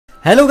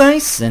Hello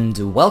guys,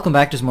 and welcome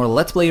back to some more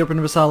Let's Play Europe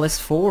Universalis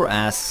 4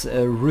 as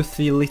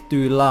Ruthenia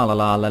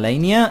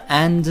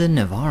and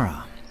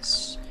Navarra.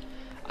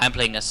 I'm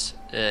playing as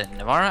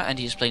Navarra, and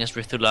he's playing as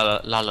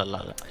Ruthenian.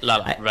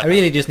 I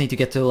really just need to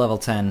get to level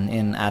 10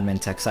 in admin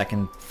tech so I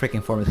can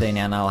freaking form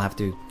Ruthenia, and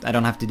I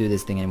don't have to do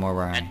this thing anymore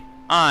where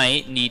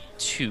I need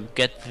to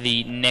get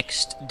the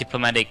next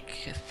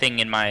diplomatic thing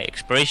in my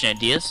exploration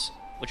ideas,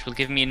 which will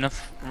give me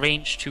enough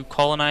range to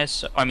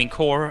colonize,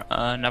 core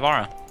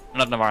Navarra.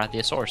 Not Navarra, the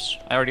Azores.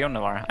 I already own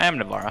Navarra. I am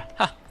Navarra.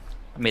 Ha!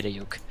 I made a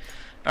yoke.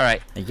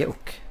 Alright. A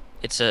yoke?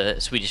 It's a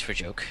Swedish for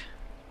joke.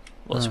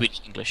 Well, Swedish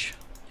English,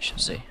 I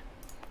should say.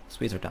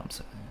 Swedes are dumb,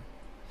 so...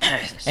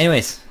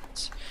 Anyways.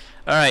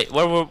 Alright,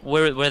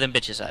 where them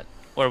bitches at?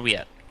 Where are we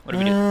at? What are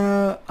we doing?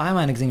 I'm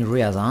annexing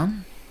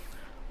Ryazan.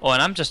 Oh,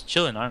 and I'm just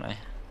chilling, aren't I?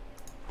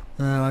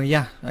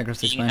 Yeah, I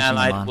guess it's being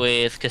allied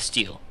with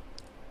Castile.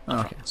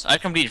 Oh, okay. So I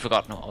completely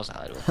forgot who I was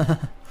allied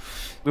with.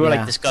 We were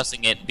like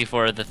discussing it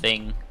before the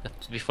thing,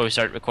 before we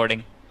started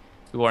recording.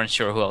 We weren't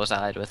sure who I was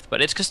allied with,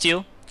 but it's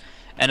Castile,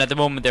 and at the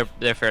moment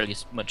they're fairly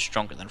much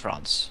stronger than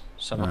France,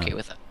 so I'm okay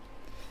with that.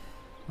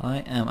 I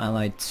am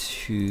allied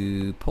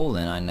to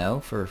Poland, I know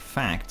for a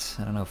fact.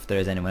 I don't know if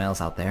there's anyone else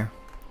out there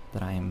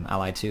that I am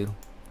allied to.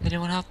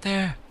 Anyone out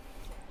there?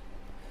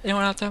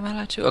 Anyone out there I'm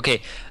allied to?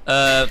 Okay,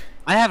 I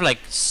have like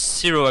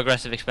zero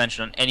aggressive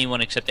expansion on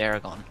anyone except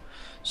Aragon,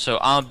 so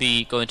I'll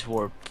be going to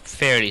war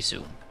fairly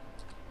soon.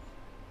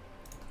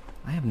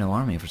 I have no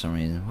army for some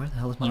reason. Where the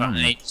hell is my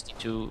army? I just need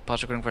to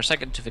pause recording for a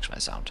second to fix my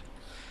sound.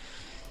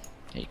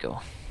 There you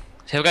go.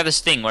 So I've got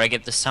this thing where I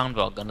get the sound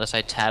bug unless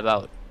I tab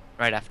out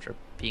right after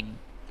being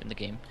in the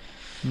game.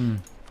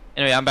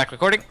 Anyway, I'm back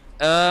recording.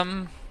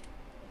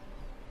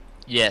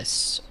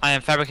 Yes, I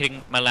am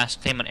fabricating my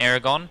last claim on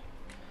Aragon.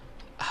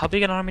 How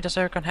big an army does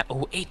Aragon have?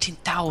 Oh,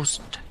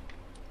 18,000.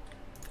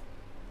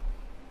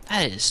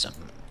 That is some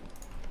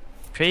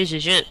crazy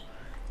shit.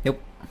 Yep.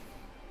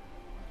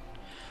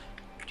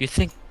 Do you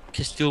think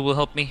Castile will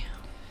help me?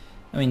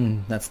 I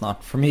mean, that's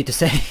not for me to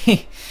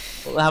say.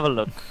 We'll have a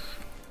look.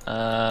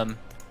 On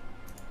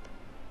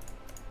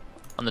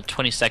the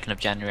 22nd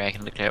of January I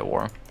can declare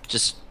war,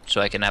 just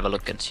so I can have a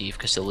look and see if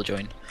Castile will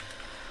join.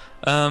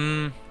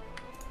 Oh,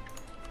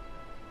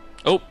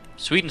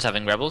 Sweden's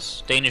having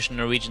rebels. Danish and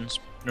Norwegian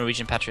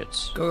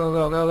patriots. Go, go,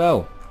 go, go,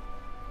 go.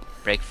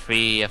 Break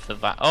free of the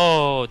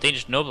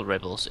Danish noble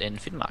rebels in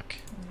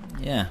Finnmark.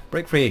 Yeah,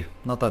 break free.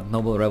 Not that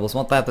noble rebels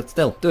want that, but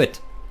still, do it.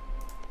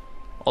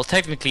 Well,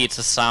 technically it's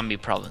a Sami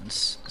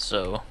province,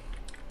 so...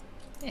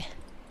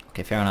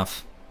 Okay, fair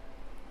enough.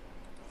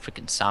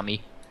 Freaking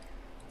Sami.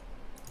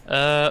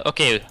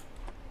 Okay.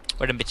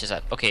 Where them bitches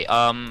at? Okay,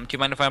 do you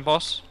mind if I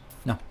pause?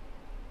 No.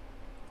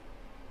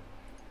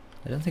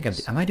 I don't think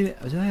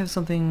do I have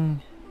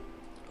something...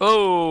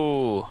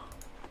 Oh!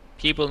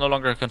 People no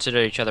longer consider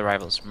each other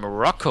rivals.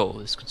 Morocco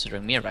is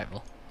considering me a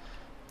rival.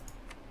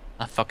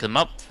 I fucked them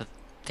up for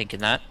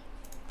thinking that.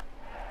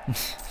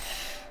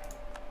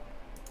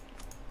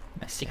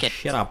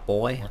 Shut up,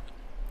 boy.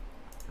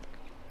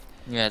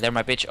 Yeah, they're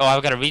my bitch. Oh,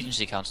 I've got a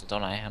regency council,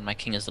 don't I? And my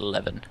king is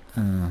 11.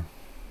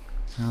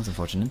 That's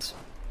unfortunate.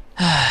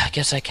 I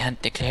guess I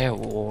can't declare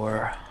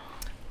war.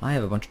 I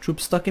have a bunch of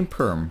troops stuck in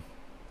Perm.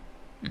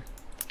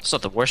 It's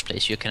not the worst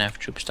place you can have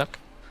troops stuck.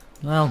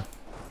 Well...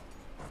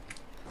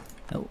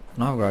 Oh,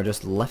 Novgorod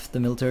just left the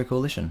military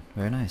coalition.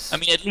 Very nice. I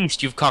mean, at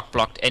least you've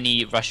cock-blocked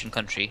any Russian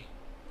country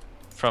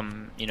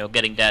from, you know,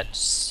 getting that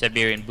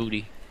Siberian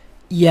booty.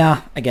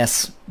 Yeah, I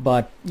guess,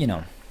 but, you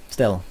know,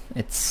 still,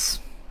 it's...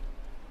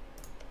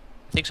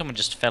 I think someone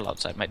just fell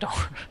outside my door.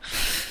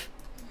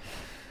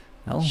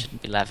 Oh.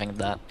 Shouldn't be laughing at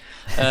that.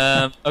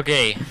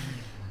 Okay.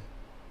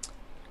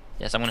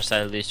 Yes, I'm gonna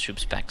settle these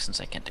troops back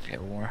since I can't declare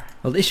war.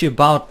 Well, the issue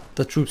about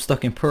the troops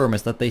stuck in Perm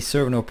is that they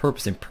serve no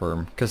purpose in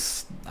Perm,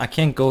 because I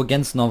can't go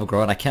against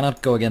Novgorod, I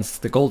cannot go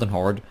against the Golden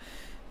Horde,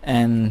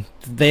 and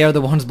they are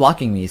the ones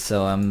blocking me,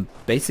 so I'm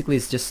basically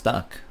just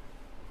stuck.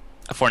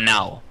 For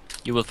now.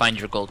 You will find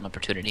your golden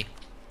opportunity.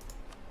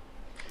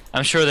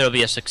 I'm sure there will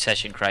be a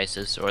succession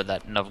crisis, or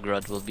that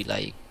Novgorod will be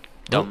like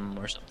dumb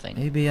or something.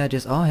 Maybe I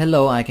just... Oh,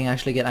 hello, I can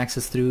actually get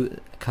access through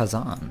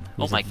Kazan.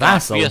 Oh my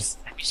god, have you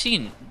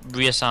seen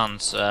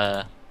Ryazan's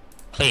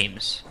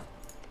claims?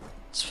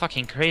 It's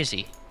fucking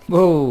crazy.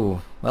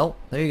 Whoa, well,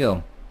 there you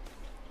go.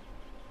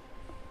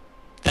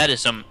 That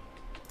is some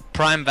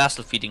prime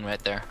vassal feeding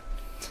right there.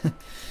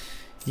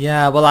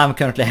 Yeah, well, I'm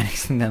currently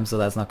annexing them, so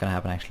that's not gonna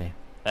happen actually.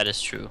 That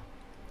is true.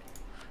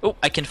 Oh,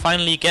 I can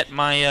finally get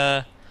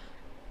my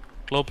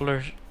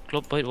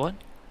wait, what?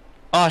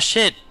 Oh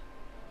shit!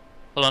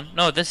 Hold on,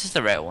 no, this is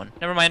the rare one.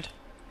 Never mind.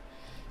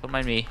 Don't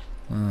mind me.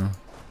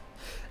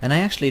 And I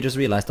actually just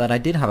realized that I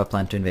did have a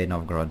plan to invade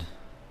Novgorod.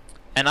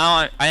 And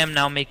now I am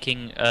now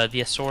making the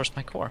Azores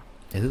my core.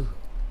 Ooh.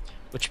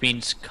 Which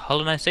means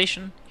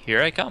colonization.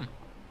 Here I come.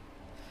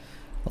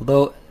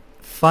 Although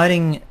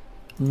fighting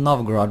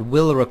Novgorod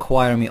will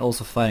require me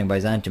also fighting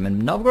Byzantium,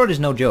 and Novgorod is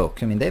no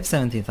joke. I mean, they have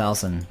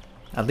 17,000.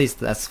 At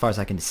least as far as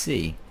I can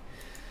see.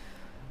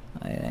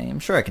 I am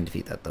sure I can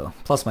defeat that though.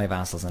 Plus my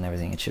vassals and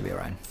everything, it should be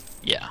alright.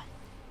 Yeah.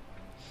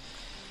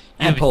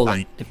 And be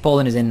Poland. fine. If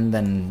Poland is in,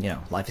 then, you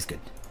know, life is good.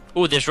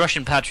 Oh, there's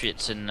Russian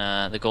patriots in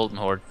the Golden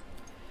Horde.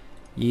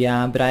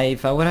 Yeah, but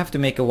if I would have to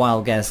make a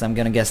wild guess, I'm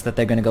gonna guess that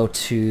they're gonna go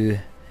to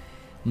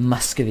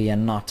Muscovy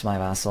and not my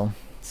vassal,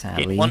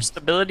 sadly. Gain 1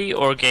 stability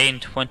or gain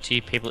 20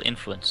 papal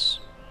influence.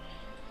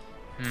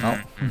 Oh,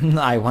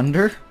 I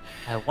wonder.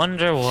 I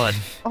wonder what.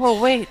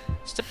 Oh wait,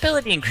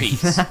 stability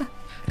increase.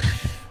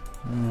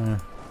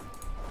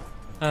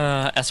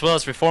 As well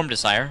as reform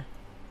desire.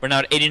 We're now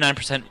at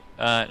 89%.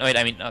 No, wait,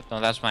 I mean, no,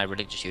 that's my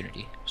religious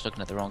unity. I was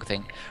looking at the wrong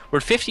thing. We're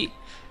at 50.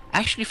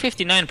 Actually,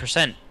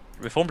 59%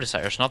 reform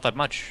desire is not that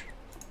much.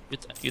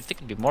 You'd think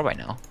it'd be more by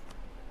now.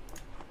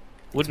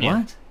 Wouldn't you?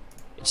 What?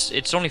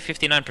 It's only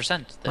 59%.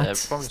 The What?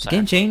 reform Has the desire.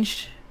 game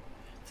changed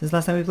since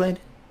last time we played?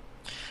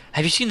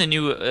 Have you seen the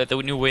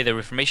new way the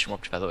Reformation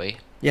worked, by the way?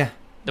 Yeah.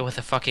 With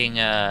the fucking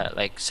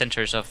like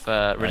centers of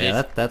Oh, religion.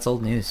 yeah, that's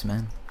old news,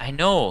 man. I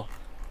know,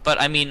 but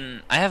I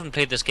mean, I haven't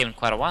played this game in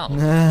quite a while.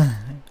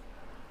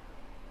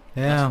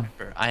 Yeah.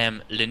 I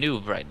am le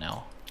noob right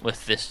now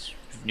with this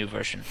new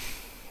version.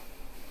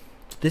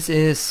 This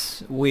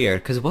is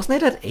weird, because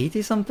wasn't it at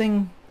 80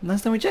 something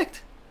last time we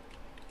checked?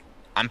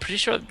 I'm pretty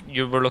sure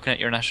you were looking at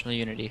your national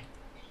unity.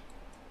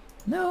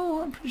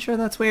 No, I'm pretty sure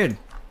that's weird.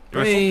 The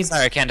reform Wait.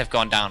 desire can't have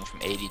gone down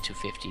from 80 to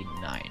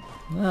 59.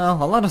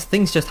 Well, a lot of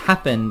things just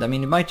happened. I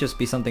mean, it might just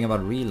be something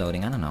about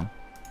reloading. I don't know.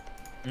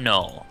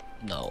 No.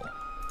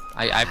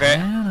 I I don't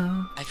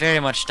know. very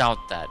much doubt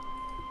that.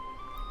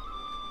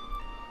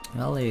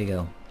 Well, there you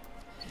go.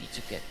 I need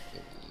to get the...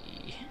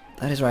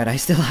 That is right. I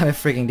still have a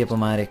freaking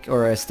diplomatic,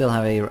 or I still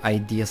have a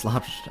idea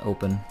slot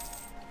open.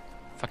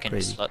 fucking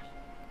Crazy. slut.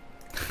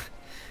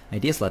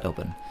 Idea slot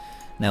open.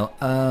 Now,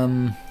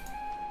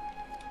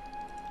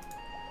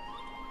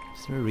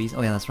 is there a reason?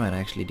 Oh yeah, that's right. I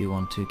actually do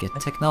want to get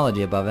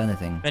technology above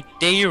anything.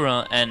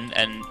 Madeira and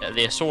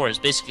the Azores,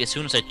 basically as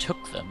soon as I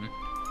took them,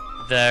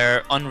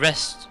 their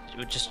unrest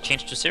would just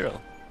change to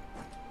 0.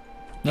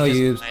 No,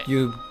 Because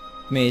you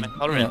made. My You know,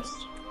 tolerance.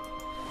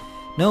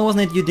 no,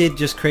 wasn't it? You did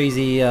just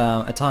crazy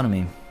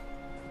autonomy.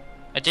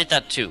 I did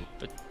that too,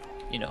 but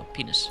you know,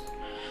 penis.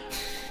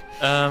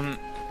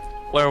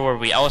 Where were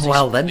we? I was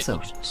Well, then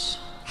exploring so. oceans.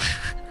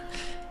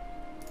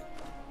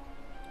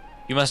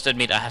 You must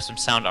admit I have some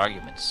sound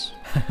arguments.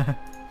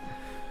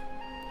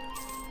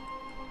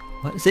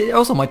 What? See,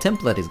 also my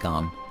template is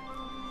gone.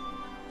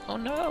 Oh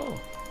no!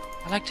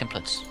 I like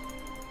templates.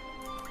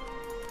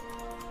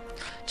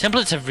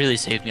 Templates have really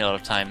saved me a lot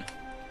of time.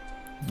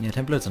 Yeah,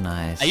 templates are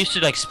nice. I used to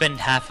like spend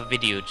half a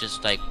video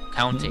just like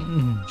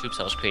counting troops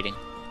I was creating.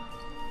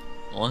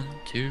 1,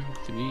 2,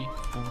 3,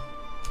 4.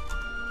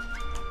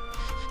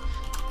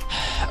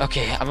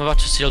 Okay, I'm about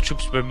to sail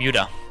troops to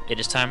Bermuda. It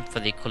is time for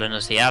the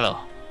colonizado.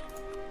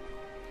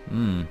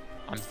 Hmm.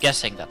 I'm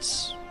guessing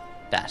that's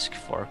Basque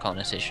for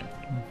colonization.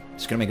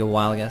 Just gonna make a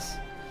wild guess.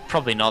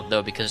 Probably not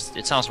though, because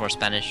it sounds more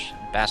Spanish.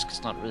 Basque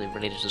is not really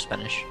related to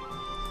Spanish.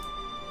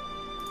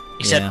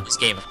 Except Yeah. in this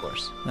game, of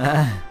course.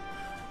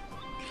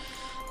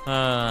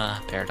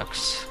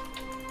 Paradox.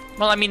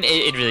 Well, I mean,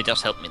 it really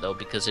does help me though,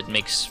 because it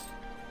makes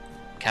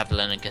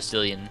Catalan and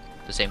Castilian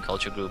the same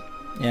culture group,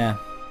 Yeah.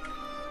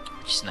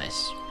 which is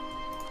nice.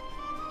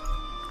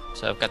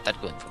 So I've got that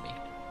going for me.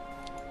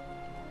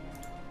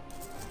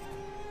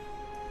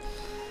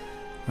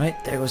 Right,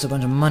 there goes a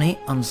bunch of money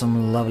on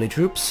some lovely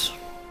troops.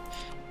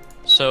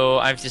 So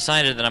I've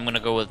decided that I'm gonna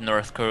go with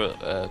North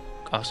Korea.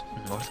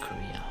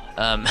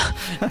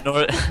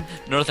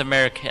 North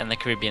America and the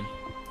Caribbean.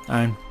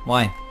 And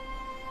why?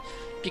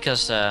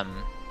 Because,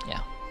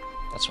 yeah,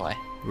 that's why.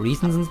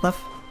 Reasons and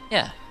stuff?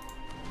 Yeah.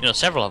 You know,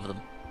 several of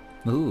them.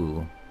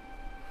 Ooh.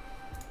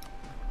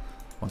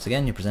 Once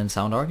again, you present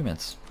sound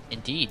arguments.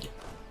 Indeed.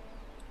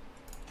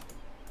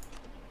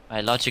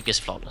 My logic is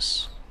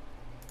flawless.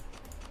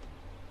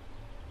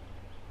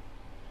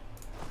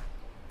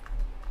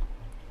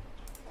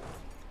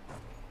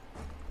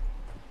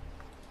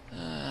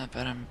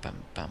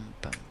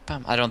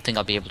 I don't think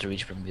I'll be able to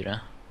reach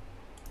Bermuda.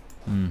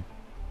 Hmm.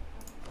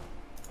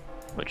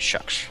 Which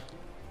shucks.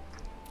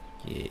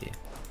 Yeah.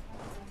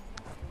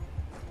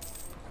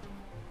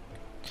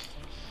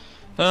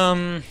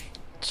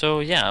 So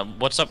yeah,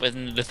 what's up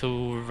in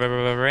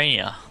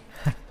Lithuania?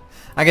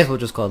 I guess we'll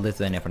just call it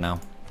Lithuania for now.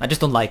 I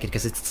just don't like it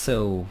because it's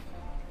so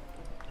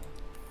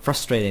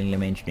frustratingly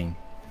mainstream.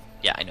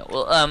 Yeah, I know.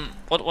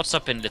 Well, what's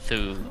up in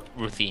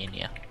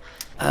Ruthenia?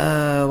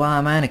 Well,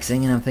 I'm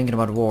annexing and I'm thinking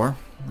about war.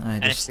 I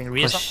just Annexing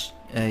Riazan?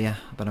 yeah,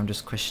 but I'm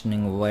just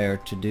questioning where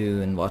to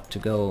do and what to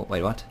go.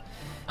 Wait, what?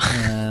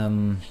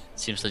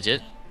 Seems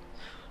legit.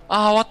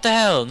 Oh, what the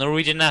hell?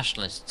 Norwegian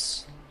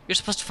nationalists. You're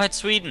supposed to fight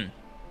Sweden.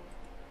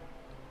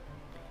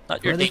 Not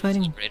Who your are they Danish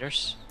fighting?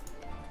 liberators.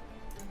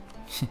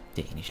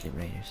 Danish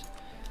liberators.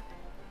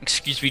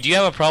 Excuse me, do you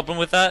have a problem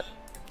with that?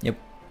 Yep.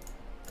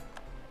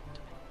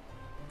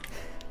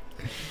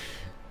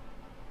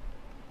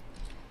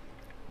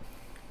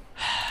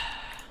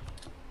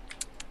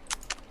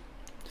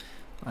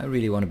 I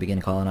really want to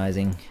begin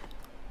colonizing.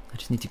 I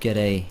just need to get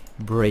a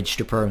bridge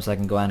to Perm so I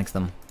can go annex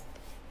them.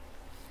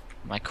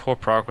 My core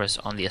progress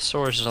on the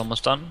Azores is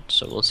almost done,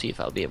 so we'll see if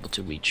I'll be able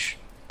to reach.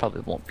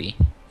 Probably won't be.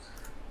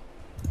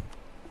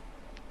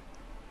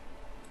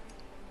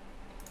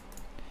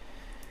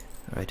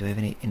 Alright, do I have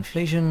any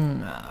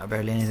inflation?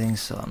 Barely anything,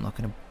 so I'm not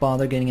gonna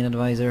bother getting an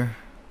advisor.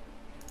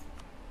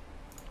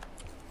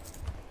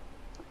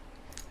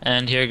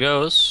 And here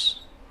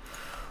goes.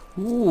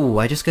 Ooh,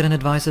 I just got an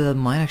advisor that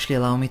might actually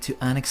allow me to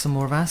annex some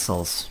more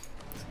vassals.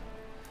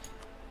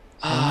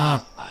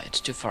 It's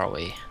too far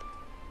away.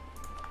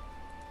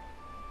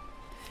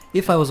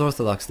 If I was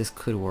Orthodox, this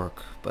could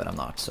work, but I'm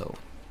not, so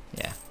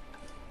yeah,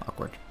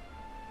 awkward.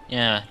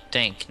 Yeah,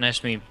 dank. Nice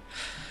to meet you.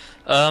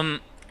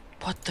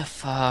 What the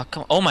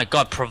fuck? Oh my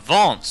god,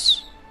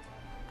 Provence!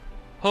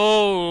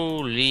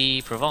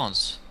 Holy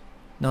Provence.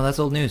 No, that's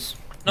old news.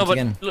 No,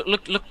 Once but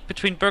again. look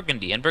between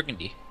Burgundy and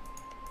Burgundy.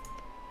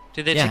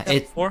 Did they Yeah, take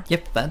that before?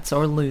 Yep, that's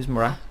old news,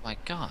 bruh. Oh my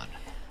god.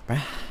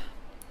 Bruh.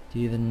 Do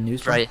you even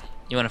news? Right.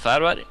 You wanna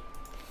fight about it?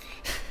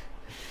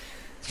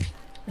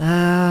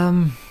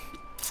 Um.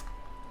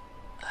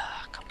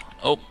 Come on.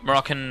 Oh,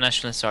 Moroccan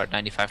nationalists are at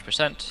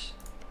 95%.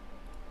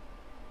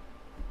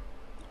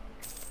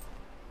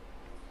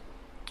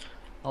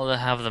 I'll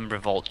have them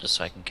revolt just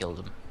so I can kill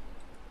them.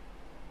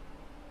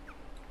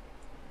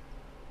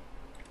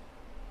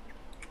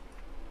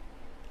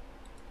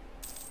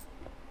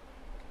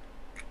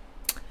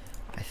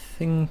 I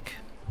think.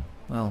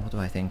 Well, what do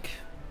I think?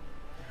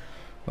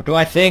 What do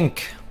I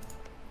think?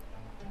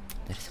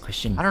 That is the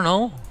question. I don't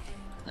know.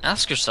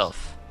 Ask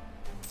yourself.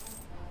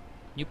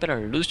 You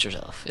better lose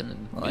yourself in the.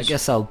 Well, I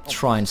guess I'll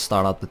try and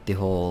start out with the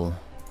whole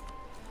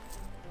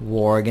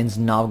war against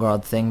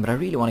Novgorod thing, but I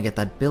really want to get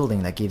that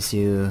building that gives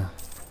you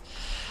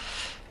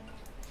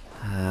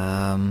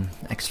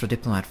extra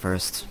diplomat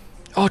first.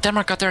 Oh,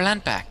 Denmark got their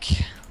land back.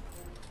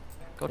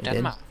 Go They did?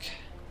 Denmark.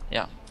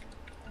 Yeah.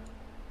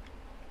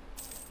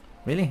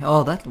 Really?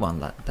 Oh, that one,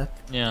 that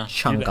Yeah.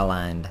 chunk of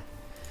land.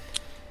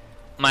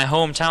 My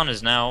hometown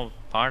is now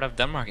part of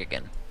Denmark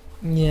again.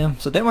 Yeah,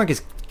 so Denmark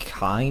is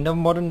kind of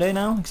modern day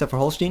now, except for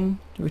Holstein,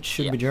 which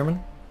should be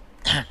German.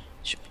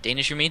 Should be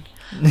Danish, you mean?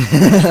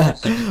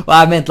 Well,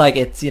 I meant like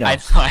it's, you know.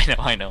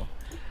 I know.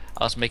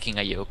 I was making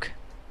a joke.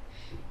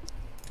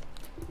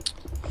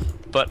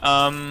 But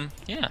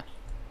yeah.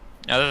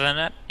 Other than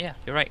that, yeah,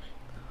 you're right.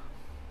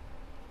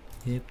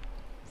 Yep.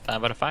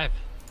 5 out of 5.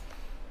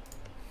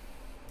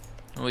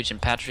 Norwegian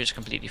patriots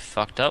completely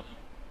fucked up.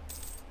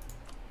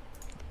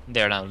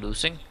 They're now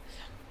losing.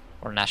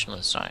 Or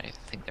nationalists, I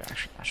think they're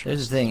actually nationalists.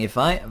 Here's the thing, if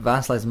I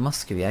vassalize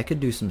Muscovy, I could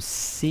do some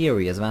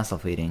serious vassal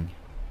feeding.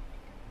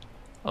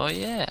 Oh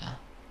yeah.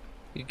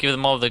 You give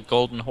them all the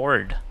golden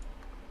horde.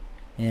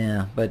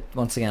 Yeah, but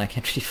once again, I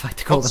can't really fight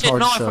the Golden shit,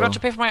 Horde, no, so... I forgot to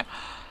pay for my...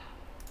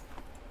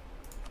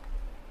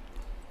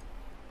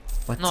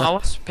 What's No, up? I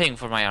was paying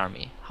for my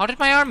army. How did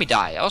my army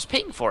die? I was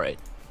paying for it.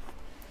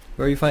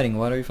 Where are you fighting?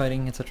 What are you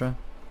fighting, etc.?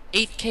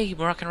 8k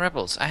Moroccan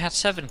rebels. I had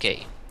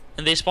 7k.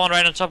 And they spawned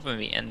right on top of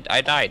me, and I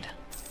died.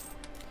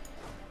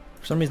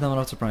 For some reason, I'm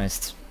not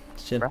surprised.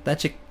 Shit, Bruh.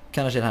 that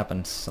kind of shit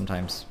happens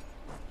sometimes.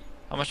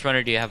 How much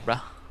money do you have,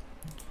 bruh?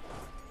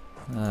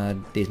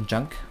 Decent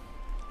chunk.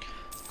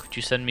 Could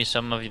you send me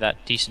some of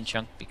that decent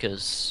chunk?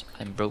 Because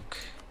I'm broke,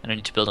 and I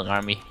need to build an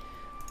army.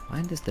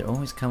 Why does there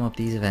always come up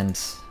these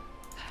events?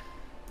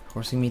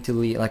 Forcing me to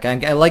leave. Like,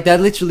 I like that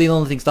literally the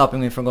only thing stopping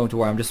me from going to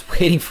war. I'm just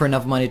waiting for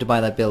enough money to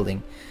buy that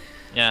building.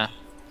 Yeah.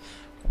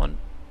 1,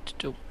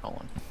 2,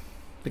 1.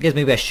 Because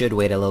maybe I should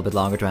wait a little bit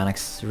longer to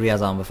annex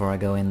Ryazan before I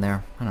go in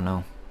there. I don't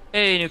know.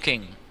 Hey, new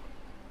king.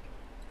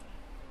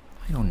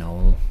 I don't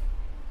know.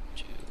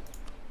 2,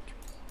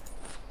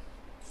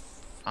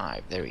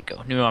 5. There we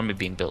go. New army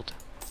being built.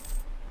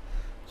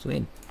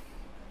 Sweet.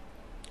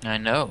 I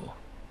know.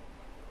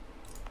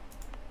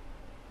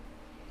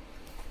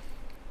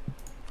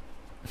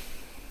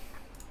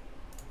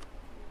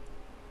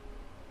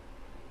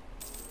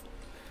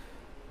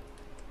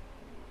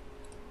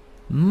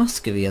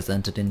 Muscovy has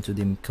entered into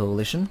the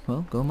coalition.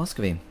 Well, go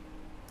Muscovy.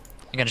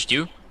 Against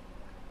you?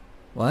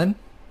 What?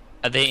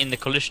 Are they in the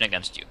coalition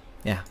against you?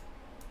 Yeah,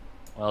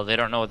 Well, they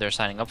don't know what they're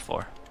signing up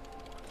for.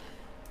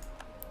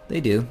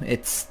 they do.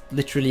 It's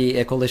literally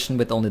a coalition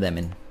with only them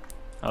in.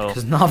 Oh.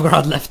 Because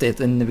Novgorod left it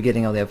in the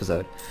beginning of the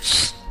episode.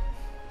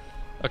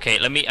 Okay,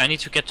 I need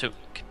to get to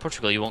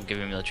Portugal. You won't give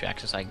me military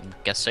access, I'm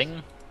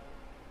guessing.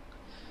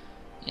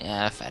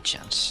 Yeah, fat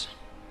chance.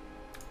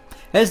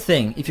 Here's the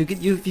thing: if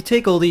you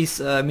take all these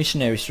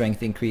missionary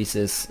strength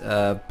increases,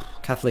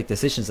 Catholic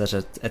decisions,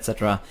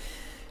 etc.,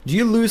 do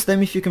you lose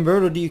them if you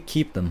convert, or do you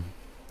keep them?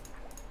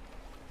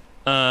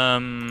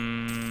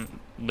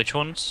 Which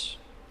ones?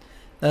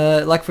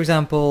 Like for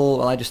example,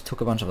 well, I just took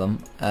a bunch of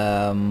them.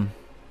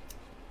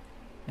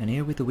 And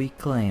here with the weak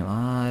claim,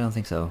 I don't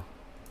think so.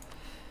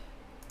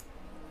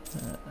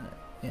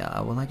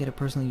 Yeah, will I get a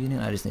personal union?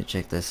 I just need to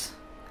check this.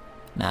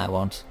 Nah, I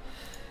won't.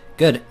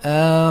 Good.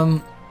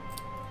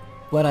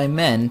 What I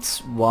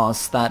meant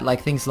was that,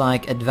 like, things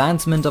like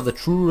Advancement of the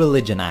True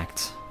Religion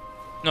Act.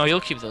 No,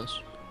 you'll keep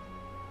those.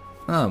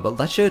 Oh, well,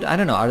 that should... I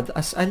don't know.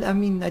 I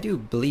mean, I do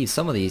believe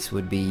some of these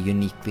would be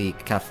uniquely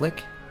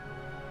Catholic.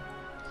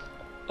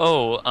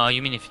 Oh,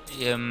 you mean if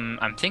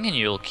I'm thinking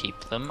you'll keep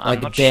them. I'm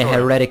Like not the sure.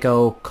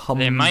 Heretico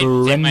They might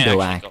Combrendo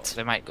actually Act. go.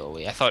 They might go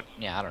away. I thought.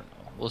 Yeah, I don't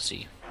know. We'll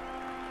see.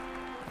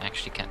 I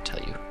actually can't tell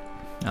you.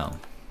 No.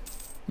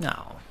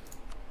 No.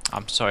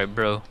 I'm sorry,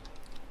 bro.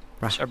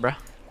 Bruh. Sorry, bro.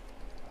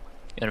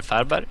 You gonna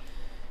fight about it?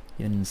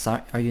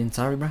 Are you in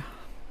sorry, bruh?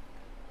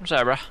 I'm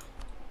sorry, bro.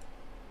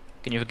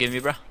 Can you forgive me,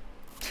 bro?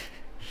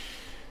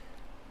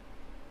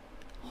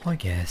 I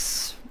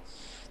guess.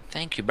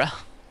 Thank you, bro.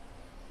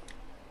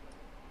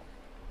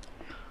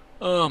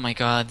 Oh my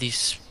god,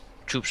 these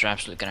troops are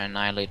absolutely gonna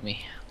annihilate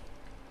me.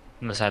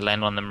 Unless I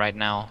land on them right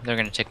now. They're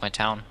gonna take my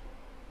town.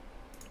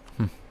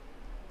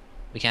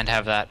 We can't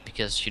have that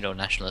because, you know,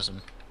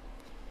 nationalism.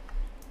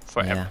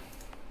 Forever. Yeah.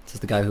 This is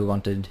the guy who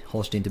wanted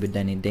Holstein to be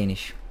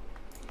Danish.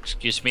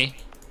 Excuse me?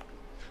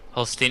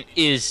 Holstein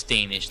is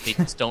Danish. They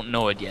just don't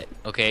know it yet,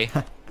 okay?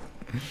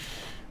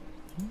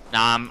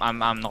 Nah, I'm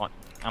not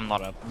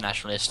a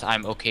nationalist.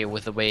 I'm okay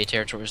with the way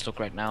territories look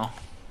right now.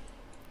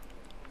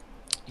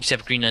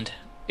 Except Greenland.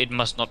 It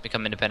must not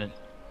become independent.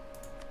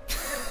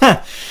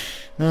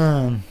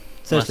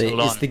 Seriously,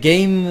 hold is on. the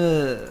game...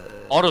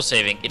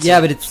 Auto-saving. It's Yeah,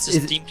 a, but it's a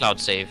Steam Cloud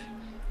save.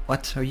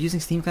 What? Are you using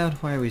Steam Cloud?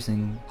 Why are we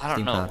using I don't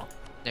Steam know. Cloud?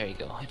 There you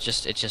go. It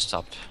just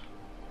stopped.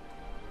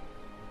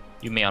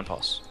 You may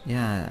unpause.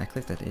 Yeah, I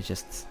clicked it. It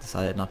just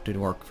decided not to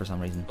work for some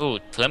reason. Oh,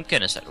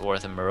 Tlemcen is at war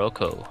with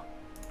Morocco.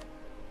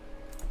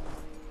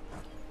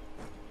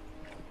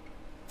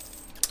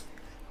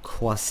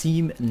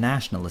 Qasim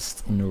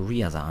nationalists in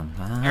Ryazan.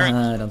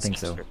 I don't think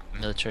so.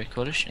 Military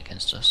coalition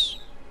against us.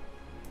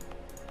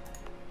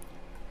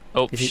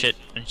 Oh Is it- shit!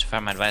 I need to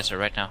find my advisor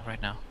right now.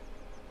 Right now.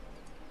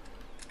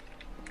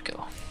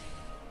 Go.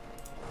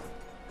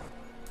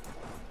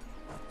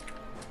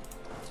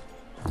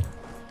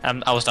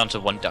 I was down to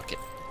 1 ducat.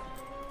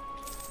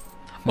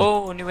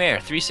 Oh, new air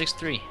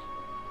 363.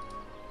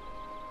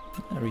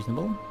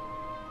 Reasonable.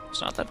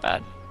 It's not that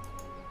bad.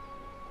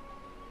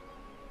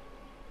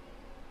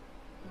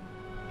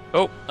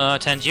 Oh,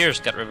 Tangiers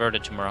got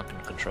reverted to Moroccan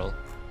control.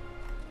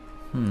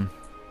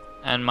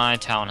 And my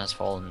town has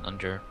fallen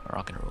under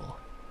Moroccan rule.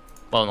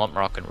 Well, not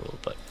Moroccan rule,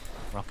 but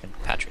Moroccan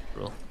patriot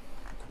rule.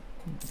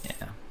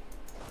 Yeah.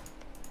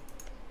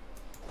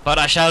 But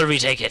I shall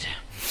retake it.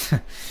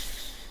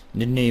 In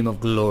the name of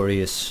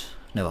glorious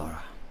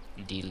Navarra.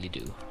 Indeedly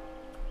do.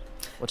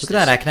 What's Look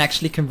at that, I can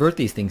actually convert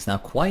these things now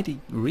quite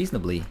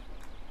reasonably.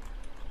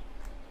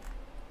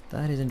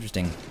 That is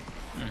interesting.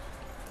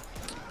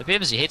 The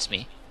papacy hates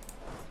me.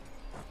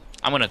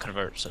 I'm gonna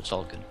convert, so it's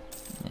all good.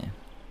 Yeah.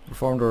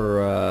 Reformed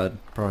or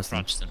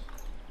Protestant? Protestant.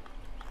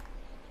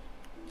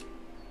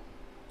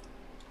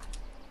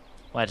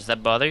 Why does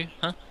that bother you?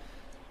 Huh?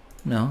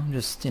 No,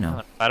 just, you know.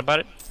 Not bad about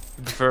it?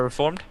 You prefer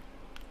reformed?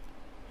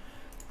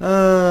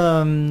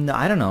 I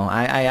don't know.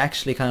 I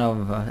actually kind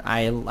of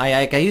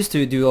I used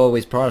to do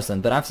always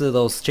Protestant, but after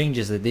those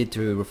changes they did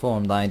to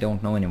Reformed, I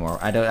don't know anymore.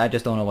 I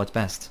just don't know what's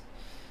best.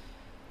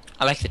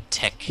 I like the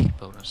tech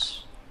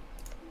bonus.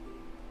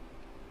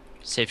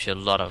 Saves you a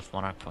lot of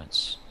monarch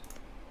points.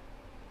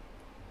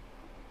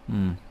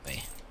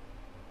 Wait.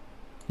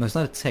 No, it's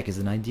not a tech. It's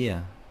an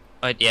idea.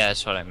 But yeah,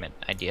 that's what I meant.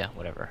 Idea,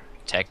 whatever.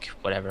 Tech,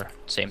 whatever.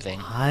 Same thing.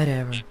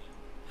 Whatever.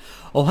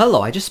 Oh,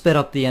 hello! I just sped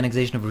up the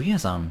annexation of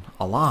Ryazan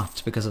a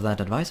lot because of that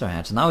advisor I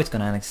had. So now it's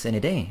gonna annex any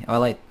day. Well,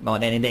 like,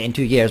 not any day in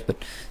 2 years, but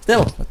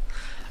still.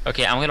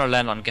 Okay, I'm gonna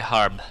land on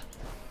Geharb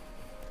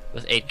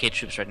with 8k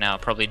troops right now.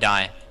 Probably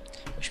die.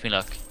 Wish me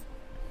luck.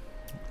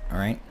 All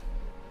right.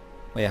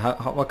 Wait,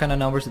 what kind of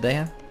numbers do they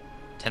have?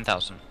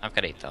 10,000. I've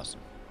got 8,000.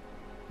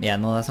 Yeah,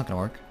 no, that's not gonna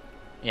work.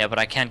 Yeah, but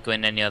I can't go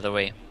in any other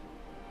way.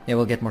 Yeah,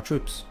 we'll get more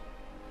troops.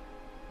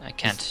 I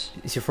can't.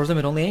 Is your force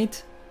limit only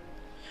 8?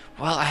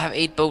 Well, I have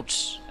 8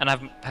 boats, and I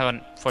have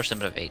a force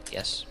limit of 8.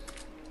 Yes.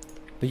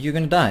 But you're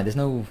gonna die. There's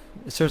no.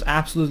 It serves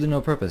absolutely no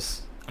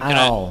purpose I'm at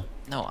gonna- all.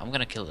 No, I'm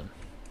gonna kill them.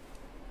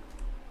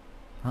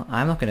 Well,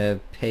 I'm not gonna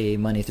pay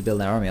money to build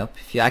that army up.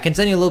 If you, I can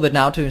send you a little bit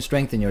now to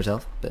strengthen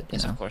yourself, but you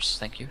Yes, know. of course.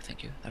 Thank you.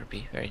 Thank you. That would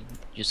be very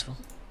useful.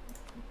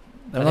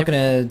 I'm not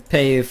gonna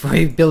pay for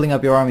you building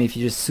up your army if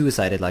you just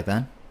suicide it like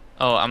that.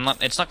 Oh, I'm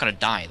not. It's not gonna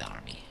die. The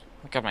army.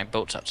 I got my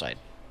boats outside.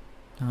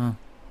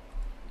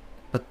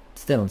 But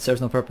still, it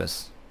serves no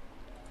purpose.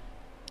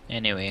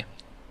 Anyway,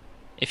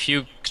 if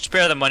you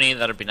spare the money,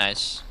 that'd be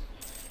nice.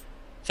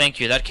 Thank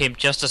you. That came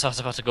just as I was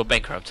about to go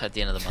bankrupt at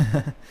the end of the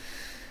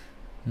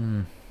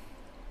month.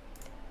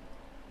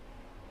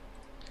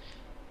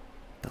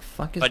 The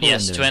fuck is But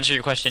Poland yes, to doing? answer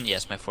your question,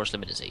 yes, my force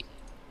limit is 8.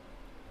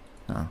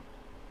 Oh.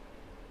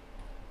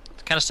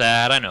 It's kind of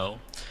sad, I know.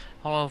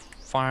 How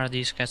far are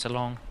these guys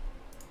along?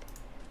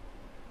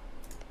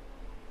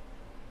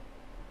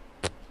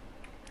 I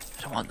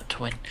don't want them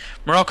to win.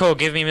 Morocco,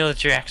 give me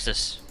military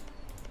access.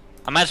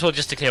 I might as well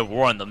just declare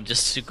war on them,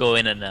 just to go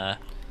in and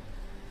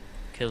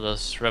kill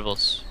those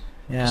rebels.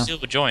 Yeah. Still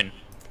would join.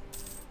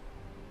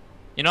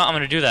 You know, I'm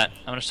gonna do that.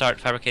 I'm gonna start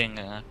fabricating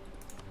a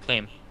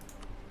claim.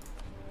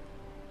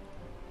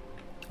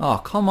 Oh,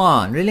 come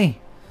on, really?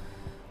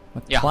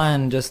 My Yeah.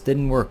 plan just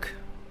didn't work.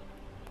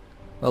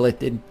 Well, it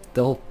did.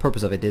 The whole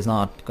purpose of it is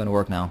not going to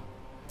work now.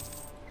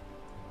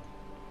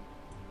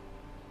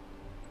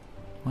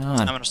 Why I'm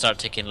not? gonna start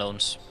taking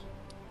loans.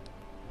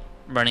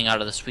 Running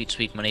out of the sweet,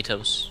 sweet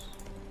manitos.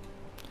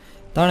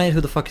 Darn it,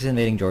 who the fuck is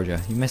invading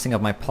Georgia? You're messing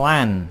up my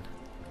plan.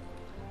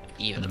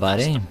 Even the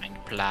Buddy.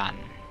 mastermind plan.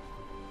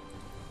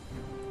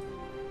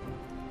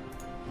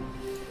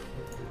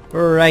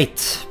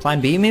 Right.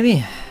 Plan B,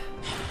 maybe?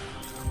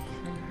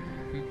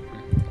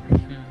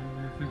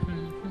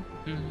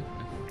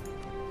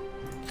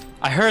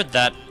 I heard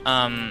that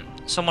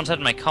someone said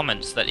in my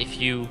comments that if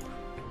you,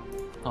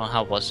 oh,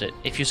 how was it?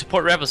 If you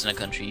support rebels in a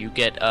country, you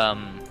get a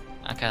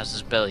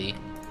casus belli.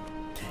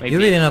 Maybe.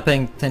 You're really not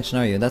paying attention,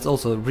 are you? That's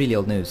also really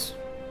old news.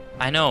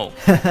 I know.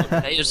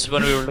 It was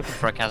when we were looking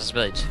for a casus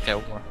belli to declare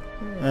war.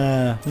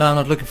 No, I'm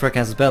not looking for a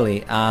casus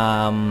belli.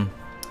 And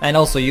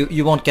also,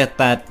 you won't get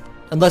that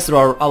unless there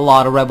are a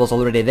lot of rebels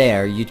already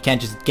there. You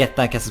can't just get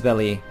that casus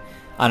belli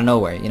out of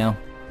nowhere, you know.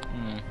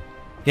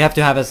 You have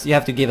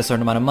to give a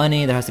certain amount of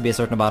money. There has to be a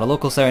certain amount of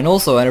locals there, and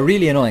also, a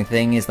really annoying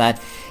thing is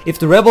that if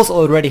the rebels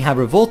already have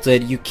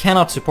revolted, you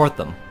cannot support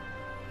them.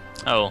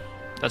 Oh,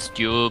 that's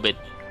stupid.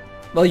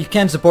 Well, you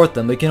can support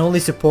them, but you can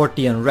only support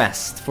the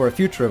unrest for a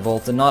future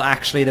revolt, and not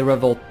actually the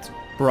revolt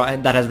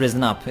that has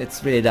risen up.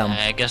 It's really dumb.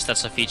 I guess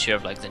that's a feature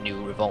of like the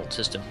new revolt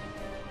system.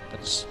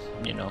 That's,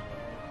 you know,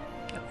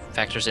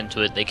 factors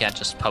into it. They can't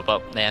just pop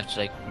up. They have to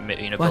like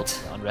build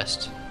What?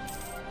 unrest.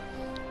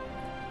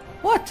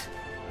 What?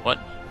 What?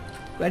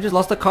 I just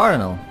lost a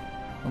cardinal.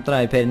 Not that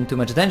I paid too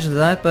much attention to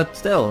that, but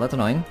still, that's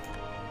annoying.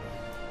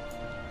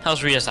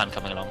 How's Ryasan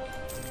coming along?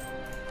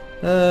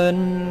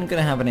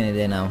 Gonna happen any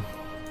day now.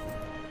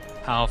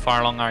 How far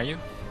along are you?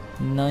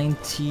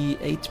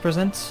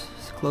 98%,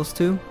 close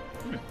to.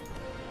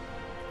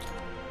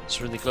 It's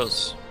really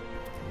close.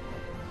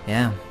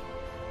 Yeah.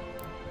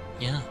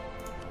 Yeah.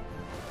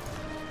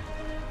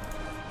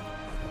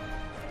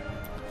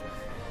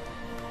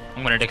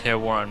 I'm gonna declare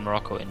war on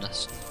Morocco in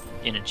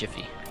a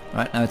jiffy.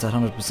 Right, now it's at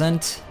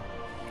 100%.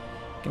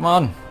 Come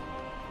on.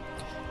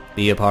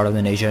 Be a part of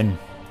the nation.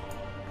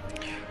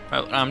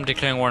 Right, I'm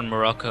declaring war on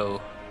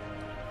Morocco.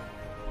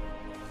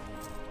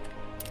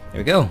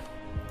 Here we go.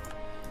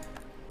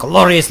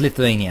 Glorious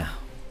Lithuania.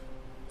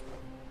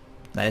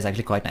 That is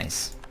actually quite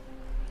nice.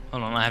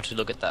 Hold on, I have to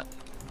look at that.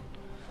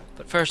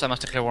 But first I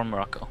must declare war on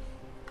Morocco.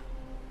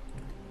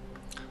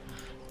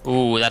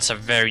 Ooh, that's a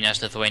very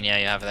nice Lithuania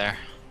you have there.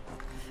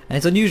 And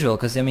it's unusual,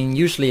 because, I mean,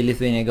 usually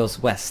Lithuania goes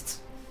west,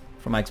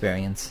 from my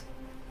experience.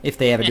 If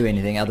they ever do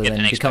anything other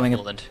than becoming a...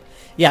 Poland.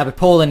 Yeah, but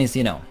Poland is,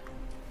 you know...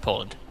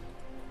 Poland.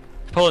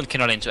 Poland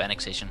cannot into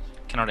annexation.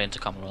 Cannot into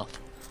Commonwealth.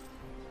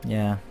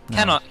 Yeah.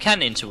 No.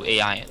 Can into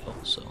AI though,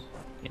 so,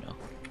 you know.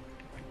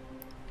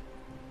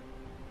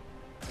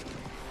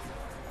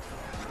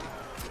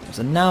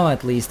 So now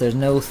at least there's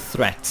no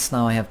threats.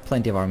 Now I have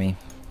plenty of army.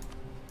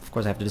 Of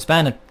course I have to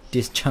disband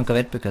this chunk of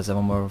it because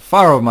I'm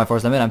far over my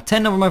force limit. I'm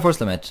 10 over my force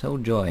limit. Oh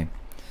joy.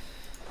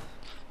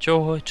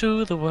 Joy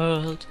to the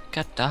world,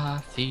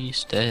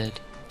 Gaddafi's dead.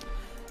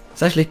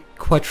 It's actually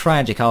quite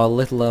tragic how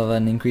little of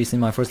an increase in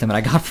my force limit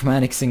I got from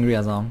annexing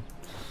Ryazan.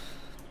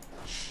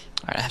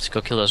 Alright, I have to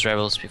go kill those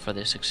rebels before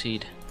they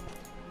succeed.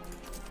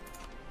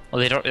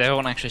 Well, they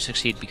won't actually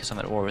succeed because I'm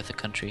at war with the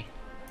country.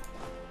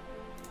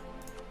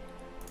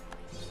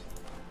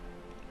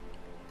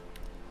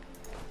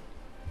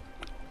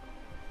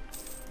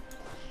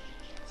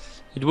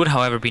 It would,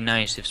 however, be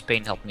nice if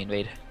Spain helped me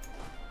invade.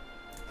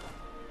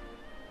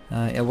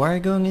 Yeah, why are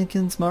you going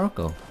against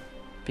Morocco?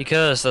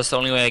 Because that's the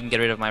only way I can get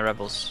rid of my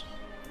rebels.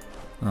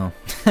 Oh.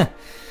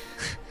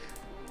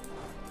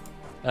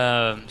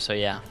 So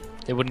yeah.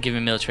 They wouldn't give me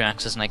military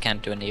access and I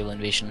can't do a naval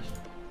invasion.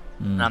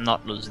 And I'm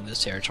not losing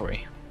this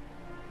territory.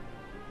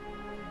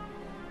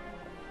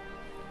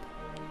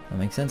 That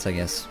makes sense, I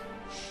guess.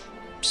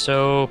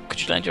 So, could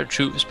you land your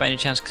troops by any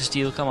chance,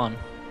 Castile? Come on.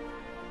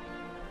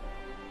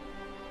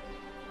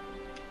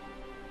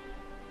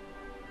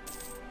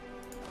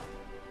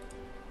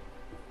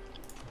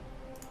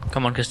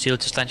 Come on, Castile,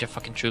 just land your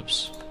fucking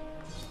troops.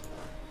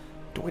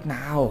 Do it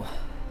now.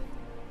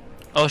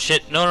 Oh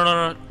shit,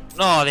 no,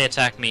 they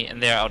attacked me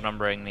and they're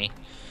outnumbering me.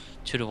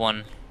 2 to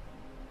 1.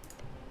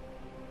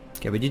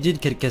 Okay, but you did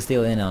get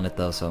Castile in on it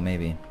though, so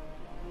maybe.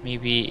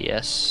 Maybe,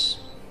 yes.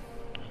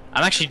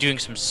 I'm actually doing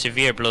some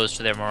severe blows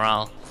to their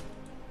morale.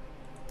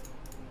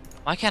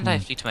 Why can't I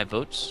flee to my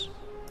boats?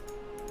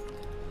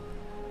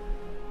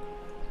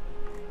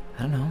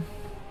 I don't know.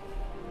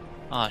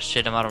 Oh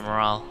shit, I'm out of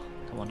morale.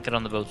 Come on, get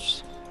on the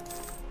boats.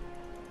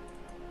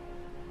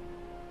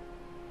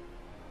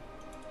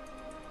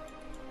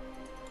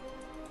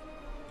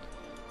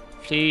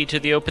 Flee to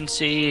the open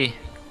sea.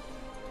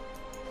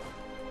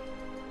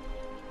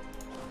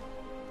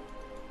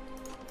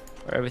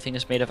 Where everything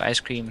is made of ice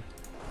cream.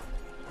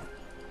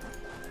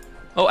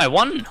 Oh, I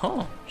won!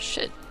 Oh,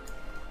 shit.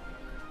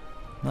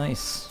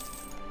 Nice.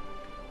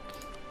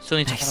 Still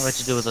need to find out what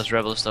to do with those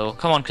rebels, though.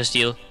 Come on,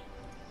 Castile.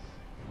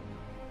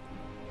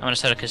 I'm gonna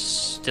set a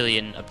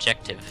Castilian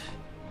objective.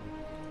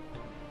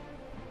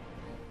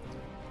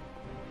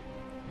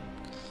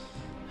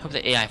 Hope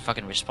the AI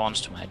fucking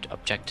responds to my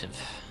objective.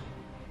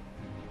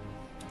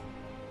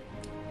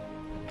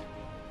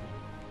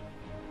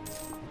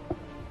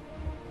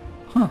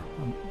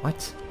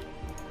 What?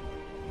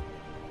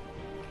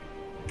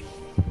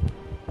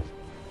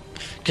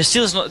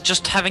 Castile's not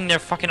just having their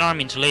fucking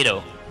army in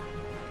Toledo.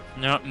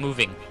 And they're not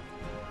moving.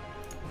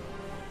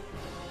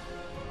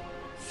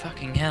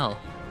 Fucking hell.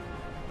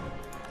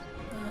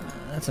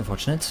 That's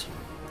unfortunate.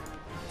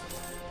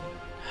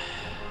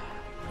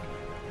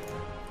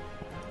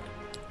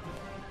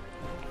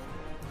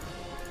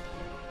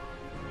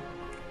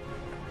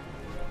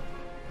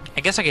 I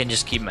guess I can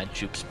just keep my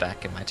troops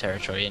back in my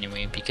territory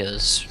anyway,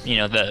 because, you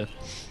know, the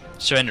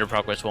surrender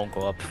progress won't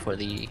go up for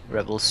the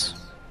rebels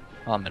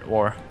while I'm at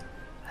war.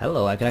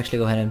 Hello, I could actually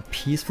go ahead and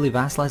peacefully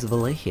vassalize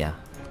Wallachia.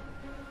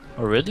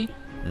 Oh, really?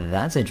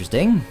 That's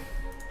interesting.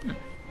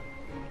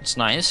 It's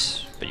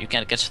nice, but you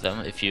can't get to them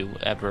if you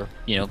ever,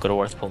 you know, go to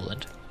war with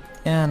Poland.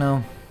 Yeah,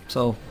 no.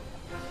 So,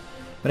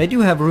 but I do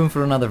have room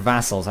for another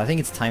vassal, so I think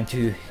it's time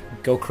to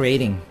go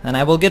creating. And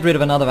I will get rid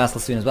of another vassal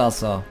soon as well,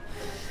 so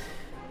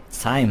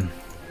it's time.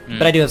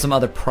 But I do have some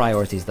other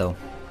priorities, though.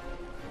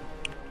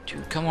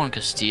 Dude, come on,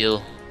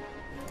 Castile.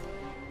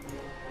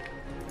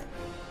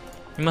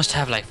 You must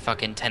have like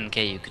fucking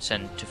 10k you could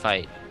send to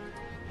fight.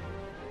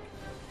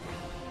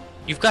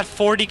 You've got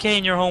 40k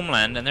in your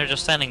homeland, and they're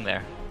just standing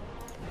there.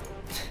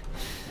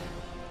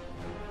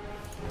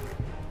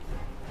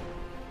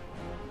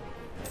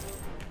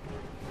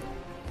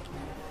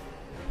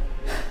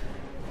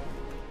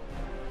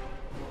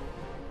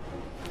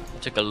 I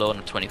took a loan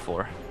of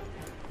 24.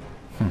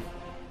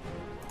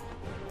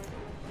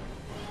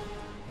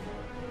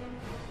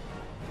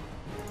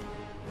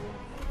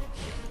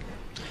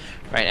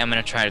 Right, I'm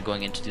gonna try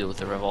going in to deal with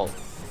the revolt.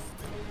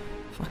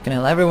 Fucking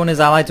hell, everyone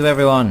is allied to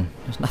everyone.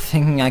 There's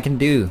nothing I can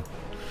do.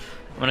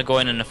 I'm gonna go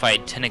in and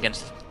fight 10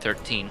 against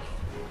 13.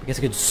 I guess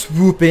I could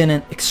swoop in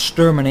and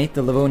exterminate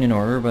the Livonian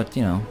Order, but,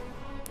 you know,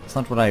 that's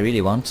not what I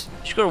really want.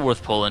 You should go to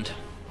Worth Poland.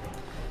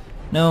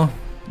 No,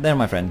 they're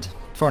my friend.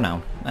 For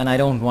now. And I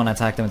don't want to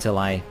attack them until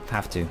I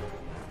have to.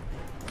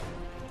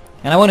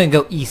 And I want to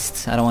go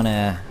east. I don't want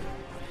to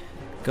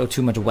go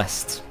too much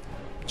west.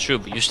 True,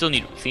 but you still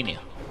need Ruthenia.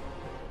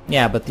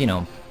 Yeah, but, you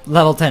know,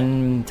 level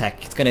 10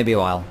 tech. It's gonna be a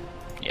while.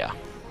 Yeah.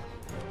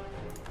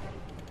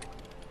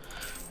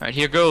 Alright,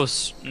 here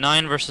goes.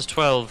 9 versus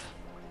 12.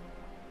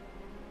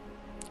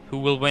 Who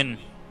will win?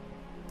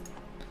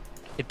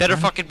 It better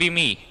fucking be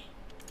me.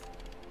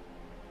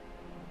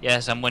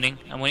 Yes, I'm winning.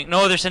 I'm winning.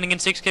 No, they're sending in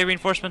 6k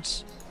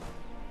reinforcements.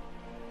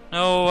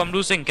 No, I'm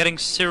losing. Getting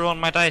 0 on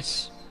my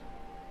dice.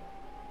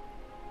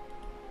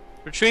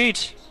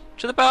 Retreat!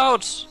 To the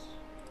boats!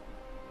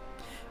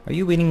 Are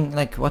you winning,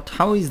 like, what?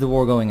 How is the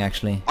war going,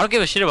 actually? I don't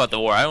give a shit about the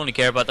war. I only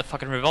care about the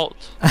fucking revolt.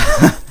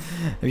 If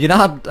you're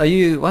not, are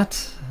you,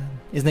 what?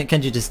 Isn't it,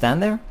 can't you just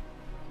stand there?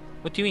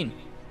 What do you mean?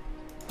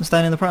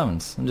 Stand in the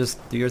province and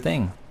just do your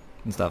thing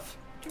and stuff.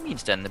 What do you mean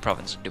stand in the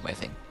province and do my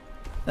thing?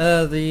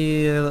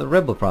 The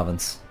rebel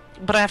province.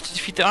 But I have to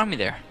defeat the army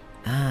there.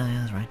 Ah, yeah,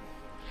 that's right.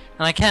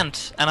 And I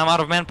can't, and I'm out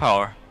of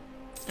manpower.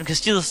 And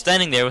Castile's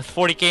standing there with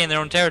 40k in their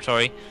own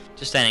territory,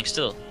 just standing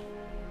still.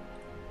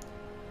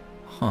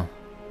 Huh.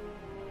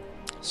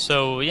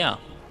 So, yeah.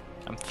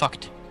 I'm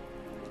fucked.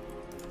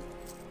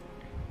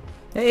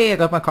 Hey, I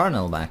got my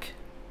cardinal back.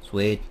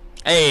 Sweet.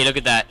 Hey, look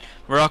at that.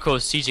 Morocco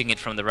is sieging it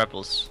from the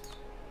rebels.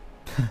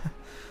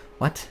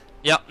 What?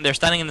 Yeah, they're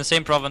standing in the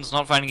same province,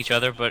 not fighting each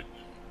other, but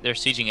they're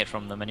sieging it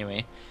from them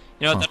anyway.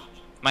 You know, that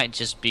might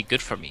just be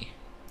good for me.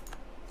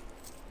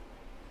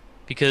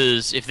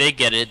 Because if they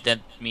get it,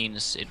 that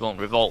means it won't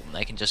revolt, and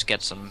I can just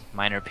get some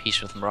minor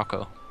peace with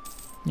Morocco.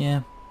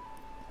 Yeah.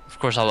 Of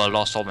course, I'll have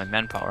lost all my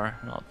manpower,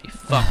 and I'll be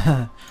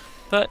fucked.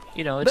 But,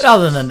 you know, it's... But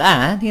other than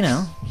that, you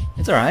know,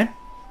 it's alright.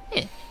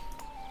 Yeah.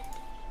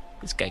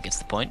 This guy gets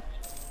the point.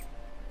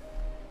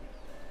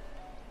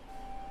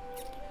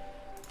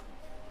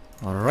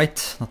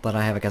 Alright, not that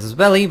I have a casus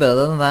belli, but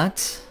other than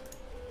that...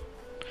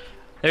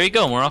 There you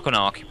go, Morocco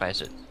now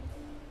occupies it.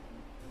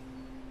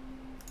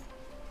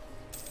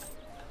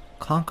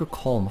 Conquer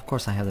Colm. Of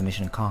course I have the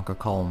mission Conquer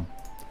Colm.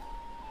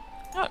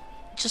 No,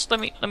 just let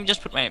me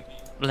just put my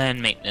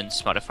land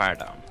maintenance modifier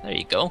down. There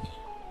you go.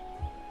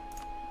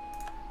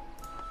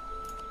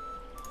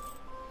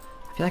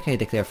 I feel like I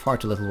declare far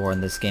too little war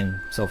in this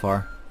game so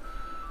far.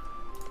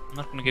 I'm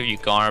not gonna give you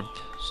garb,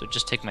 so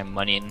just take my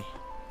money and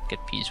get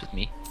peace with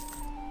me.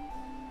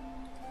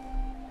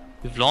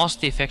 We've lost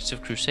the effects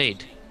of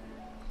Crusade.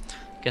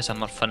 Guess I'm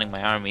not funding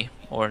my army,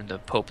 or the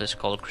Pope has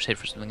called Crusade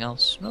for something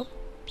else. Nope,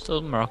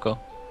 still Morocco.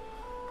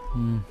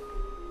 Hmm.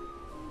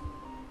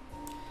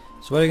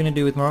 So what are you gonna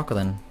do with Morocco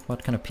then?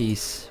 What kind of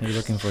peace are you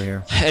looking for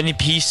here? Any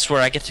peace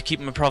where I get to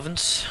keep my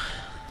province?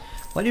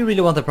 Why do you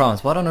really want the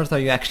province? What on earth are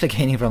you actually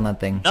gaining from that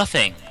thing?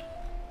 Nothing.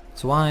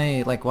 So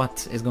why, like,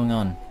 what is going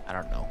on? I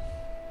don't know.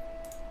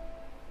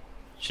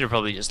 Should have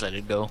probably just let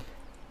it go.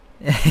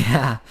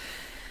 Yeah.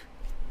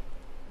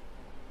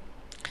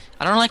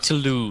 I don't like to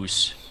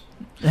lose.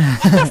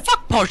 What the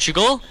fuck,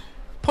 Portugal?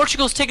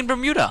 Portugal's taken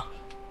Bermuda.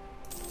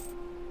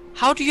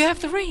 How do you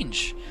have the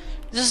range?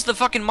 This is the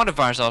fucking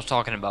modifiers I was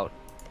talking about.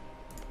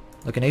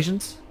 Lucky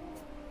Nations?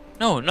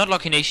 No, not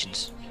Lucky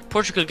Nations.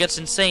 Portugal gets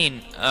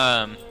insane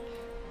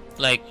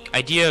like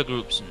idea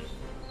groups and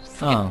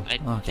Oh,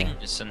 fucking okay.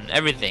 things and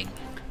everything,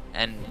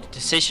 and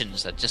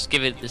decisions that just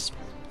give it this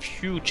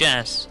huge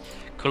ass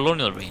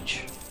colonial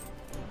range.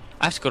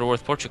 I have to go to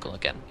Worth Portugal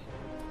again.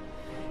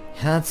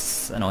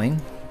 That's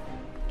annoying.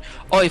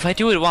 Oh, if I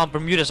do it while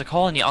Bermuda's a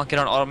colony, I'll get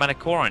an automatic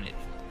core on it.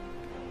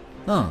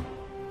 Oh,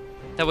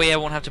 That way I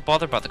won't have to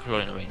bother about the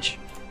colonial range.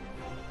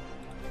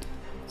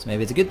 so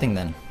maybe it's a good thing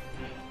then.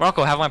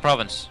 Morocco, have my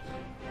province.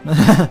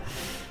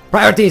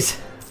 Priorities!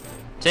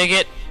 Take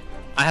it.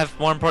 I have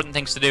more important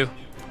things to do.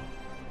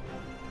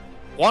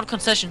 Want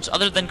concessions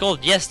other than gold?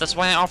 Yes, that's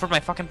why I offered my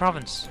fucking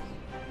province.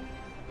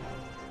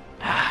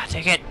 Ah,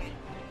 take it.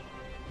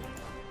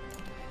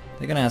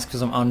 They're gonna ask for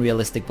some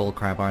unrealistic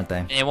bullcrap, aren't they?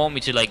 And they want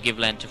me to like give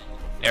land to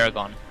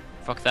Aragon.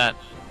 Fuck that.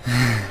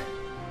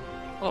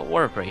 What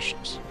war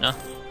operations? No?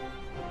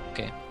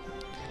 Okay.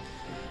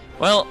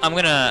 Well, I'm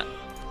gonna...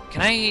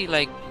 Can I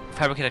like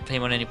fabricate a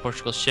claim on any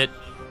Portugal shit?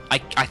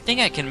 I think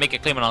I can make a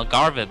claim on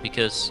Algarve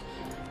because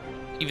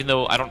even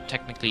though I don't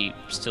technically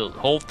still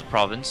hold the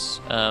province,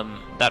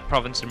 that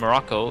province in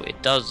Morocco,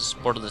 it does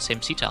border the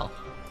same sea tile.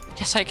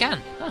 Yes, I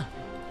can. Huh.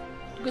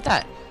 Look at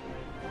that.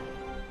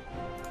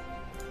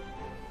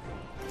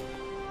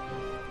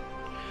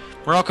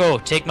 Morocco,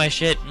 take my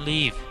shit and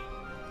leave.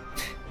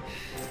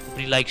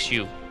 Nobody likes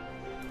you.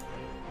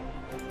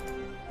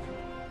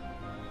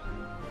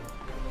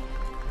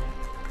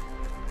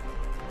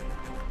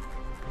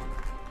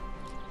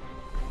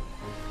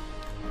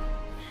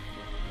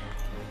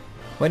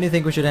 When do you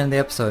think we should end the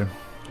episode?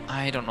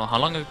 I don't know. How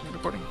long have we been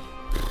recording?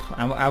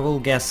 I will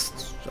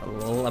guess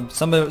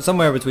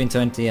somewhere between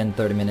 20 and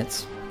 30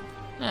 minutes.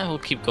 We'll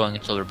keep going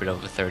until we're a bit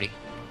over 30.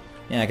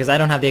 Yeah, because I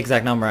don't have the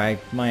exact number. I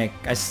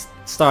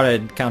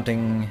started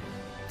counting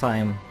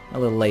time a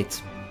little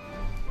late.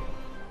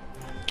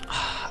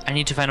 I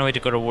need to find a way to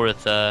go to war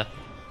with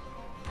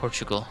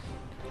Portugal.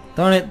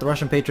 Darn it, the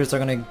Russian patriots are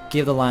gonna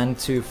give the land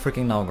to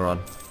freaking Novgorod.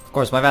 Of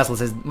course, my vassal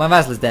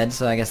is dead,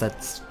 so I guess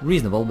that's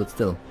reasonable, but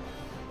still.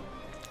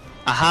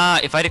 Aha!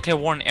 If I declare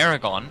war on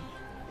Aragon,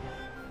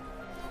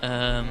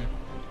 then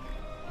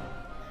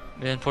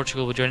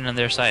Portugal will join in on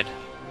their side.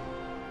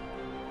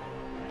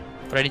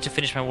 But I need to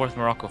finish my war with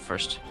Morocco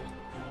first.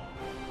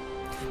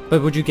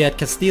 But would you get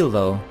Castile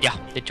though? Yeah,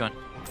 they join.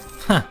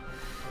 Huh.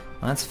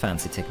 That's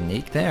fancy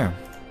technique there.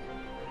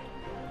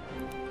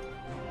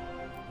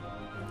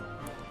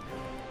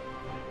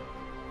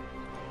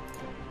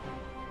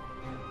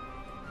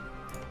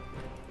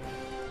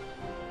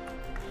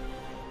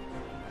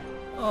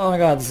 Oh my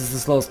god, this is the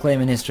slowest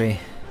claim in history.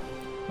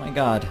 My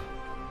god.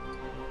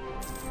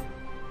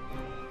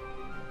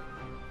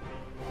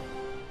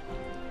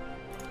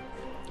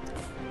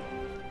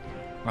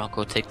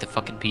 Morocco, take the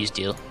fucking peace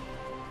deal.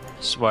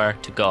 Swear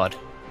to God.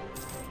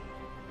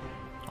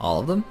 All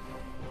of them?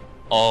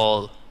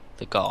 All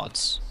the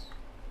gods.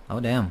 Oh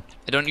damn.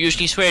 I don't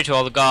usually swear to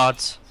all the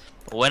gods,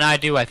 but when I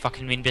do, I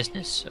fucking mean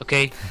business,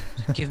 okay?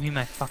 So give me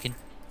my fucking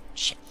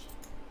shit.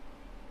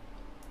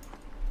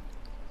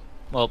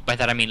 Well, by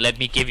that I mean let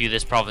me give you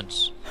this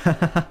province.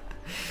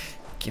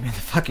 Give me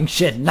the fucking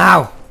shit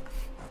now!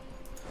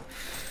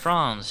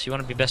 France, you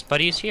want to be best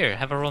buddies? Here,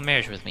 have a royal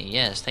marriage with me.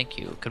 Yes, thank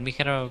you. Can we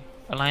get a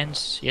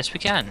alliance? Yes, we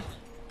can.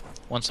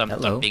 Once I'm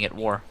done being at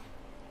war.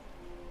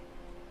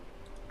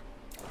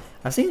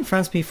 I've seen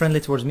France be friendly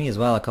towards me as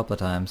well a couple of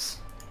times.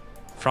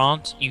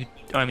 France,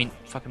 I mean,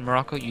 fucking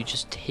Morocco, you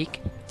just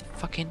take the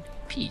fucking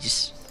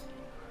peace.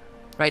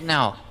 Right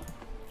now.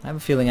 I have a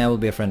feeling I will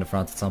be a friend of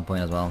France at some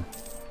point as well.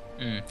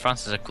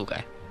 France is a cool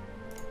guy.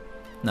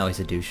 No, he's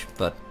a douche,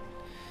 but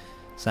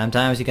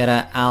sometimes you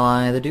gotta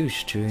ally the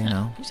douche too, you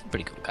know. He's a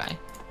pretty cool guy.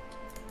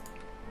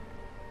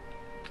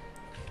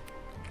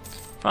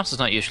 France is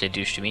not usually a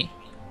douche to me.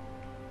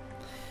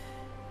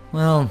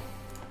 Well,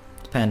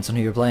 depends on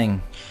who you're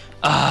playing.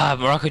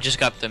 Morocco just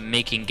got the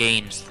making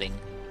gains thing.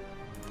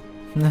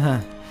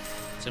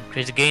 Some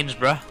crazy gains,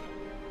 bruh.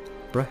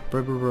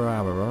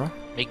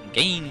 Making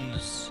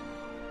gains.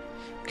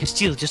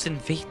 Castile, just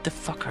invade the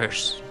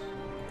fuckers.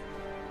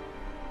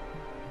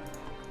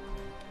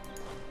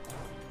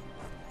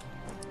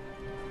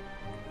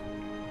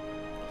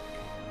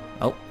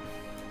 Oh.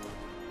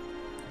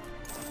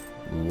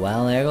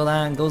 Well, there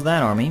goes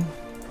that army.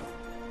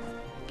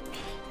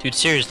 Dude,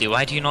 seriously,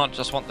 why do you not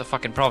just want the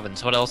fucking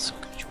province? What else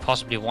could you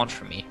possibly want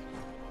from me?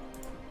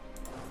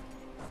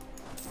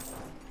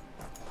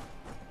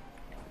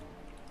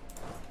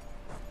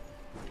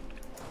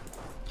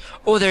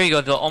 Oh, there you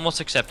go. They'll almost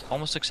accept.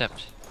 Almost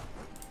accept.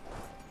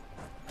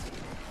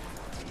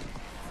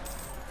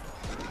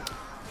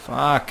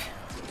 Fuck.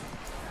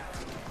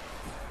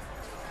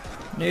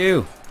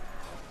 No.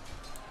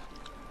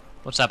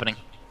 What's happening?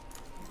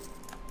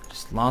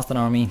 Just lost an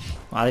army.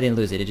 Well, they didn't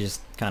lose it. It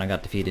just kind of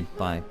got defeated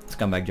by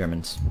scumbag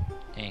Germans.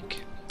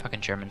 Dank.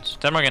 Fucking Germans.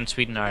 Denmark and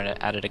Sweden are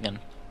at it again.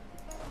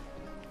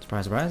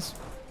 Surprise, surprise.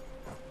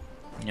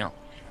 No.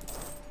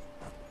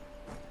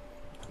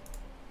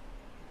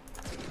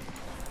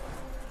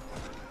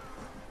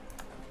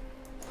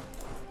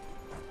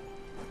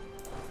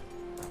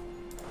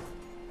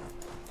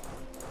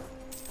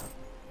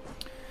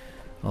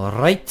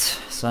 Alright,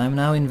 so I'm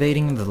now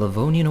invading the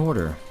Livonian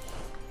Order.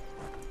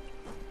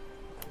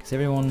 Because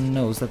everyone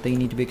knows that they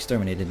need to be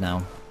exterminated now.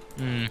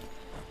 Hmm.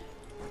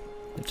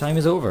 Their time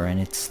is over and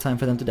it's time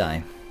for them to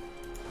die.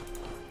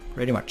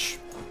 Pretty much.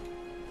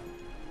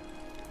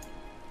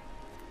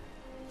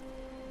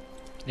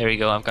 There you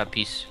go, I've got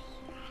peace.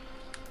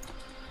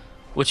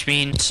 Which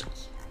means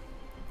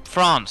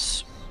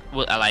France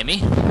will ally me.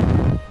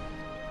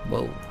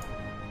 Whoa.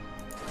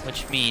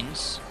 Which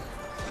means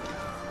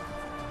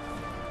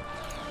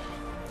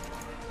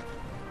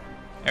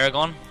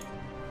Aragon.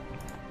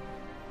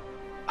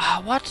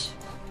 Ah, what?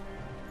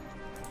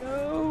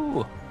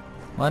 No.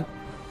 What?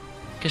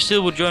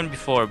 Castile would join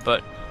before,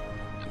 but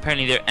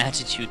apparently their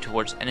attitude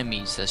towards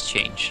enemies has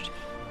changed.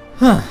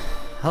 Huh.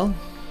 Well,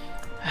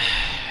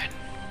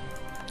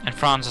 And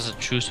France has a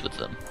truce with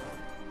them,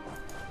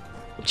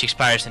 which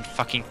expires in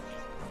fucking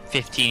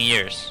 15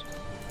 years.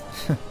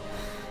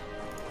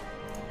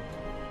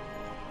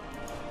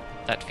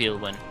 That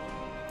field win.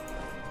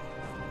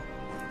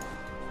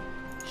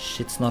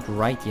 shit's not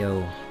right,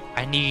 yo.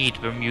 I need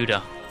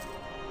Bermuda.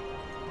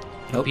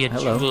 It'll Oh, be a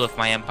hello. jewel of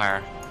my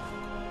empire.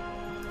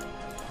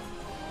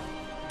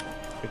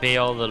 Repay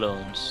all the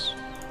loans.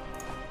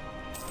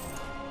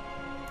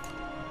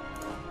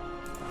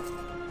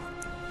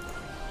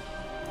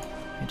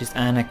 I just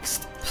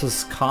annexed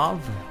Pskov.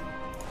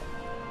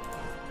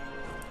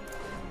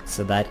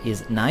 So that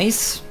is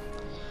nice.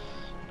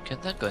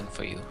 Get that going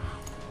for you.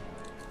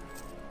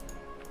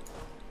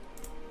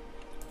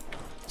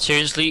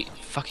 Seriously,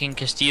 fucking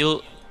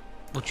Castile,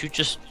 would you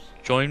just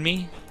join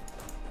me?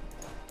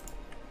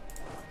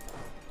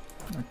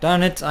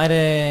 Darn it,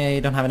 I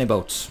don't have any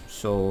boats,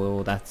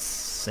 so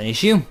that's an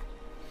issue.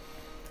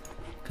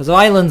 Because of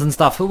islands and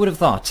stuff, who would have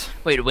thought?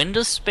 Wait, when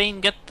does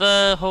Spain get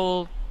the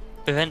whole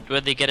event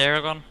where they get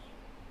Aragon?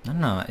 I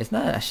don't know, isn't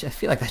that, I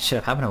feel like that should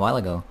have happened a while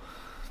ago.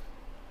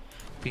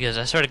 Because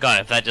I swear to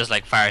God, if that just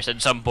like fires at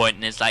some point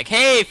and it's like,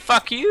 hey,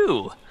 fuck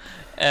you!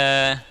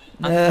 I'm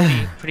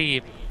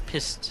pretty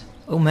pissed.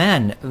 Oh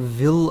man,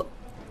 Ruthenian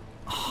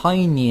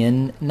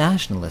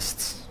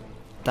nationalists.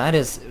 That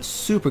is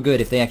super good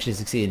if they actually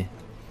succeed.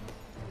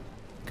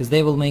 Because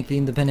they will make the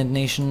independent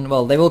nation,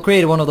 well, they will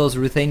create one of those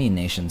Ruthenian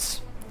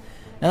nations.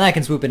 And I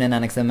can swoop in and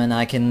annex them, and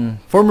I can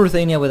form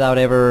Ruthenia without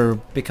ever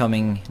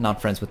becoming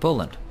not friends with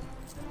Poland.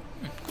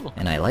 Cool.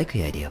 And I like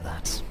the idea of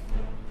that.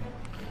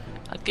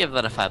 I'd give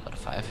that a 5 out of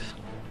 5.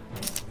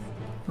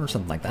 Or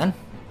something like that.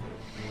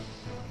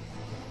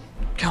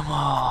 Come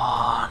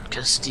on,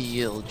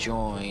 Castile,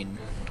 join.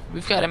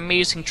 We've got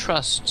amazing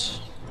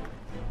trust.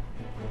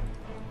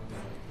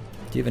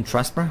 Do you even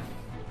trust, bro?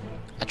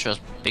 I trust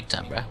big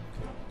time, bro.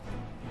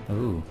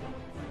 Ooh.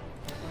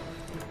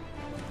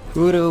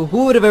 Who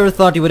would have ever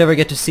thought you would ever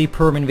get to see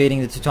Perm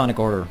invading the Teutonic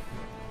Order?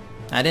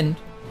 I didn't.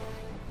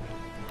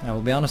 I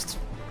will be honest.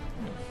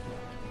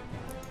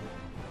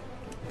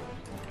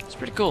 It's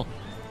pretty cool.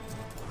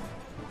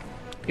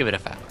 Give it a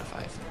 5 out of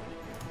 5.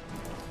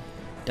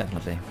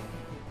 Definitely.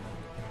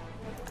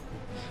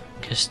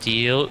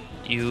 Castile,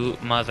 you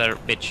mother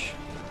bitch.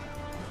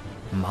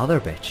 Mother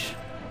bitch.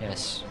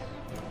 Yes.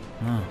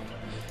 Oh.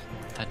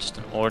 Not just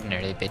an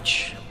ordinary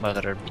bitch.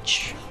 Mother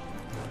bitch.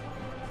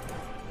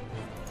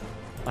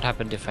 What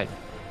happened if I...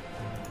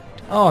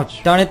 Oh,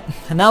 darn it.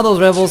 And now those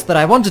rebels that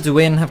I wanted to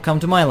win have come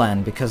to my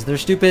land because they're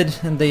stupid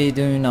and they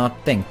do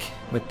not think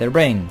with their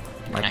brain.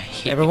 I Like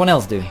hate everyone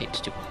else do. I hate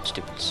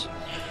stupids.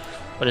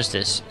 What is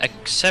this?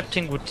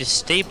 Accepting would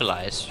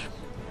destabilize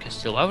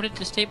Castile. Why would it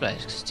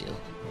destabilize Castile?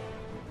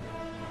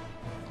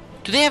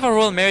 Do they have a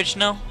royal marriage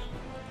now?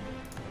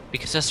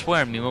 Because I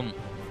swear, me mum.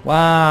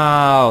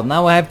 Wow,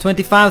 now I have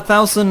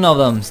 25,000 of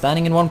them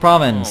standing in one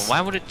province. Oh,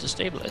 why would it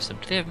destabilize them?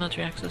 Do they have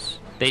military access?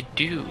 They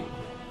do.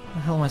 How the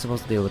hell am I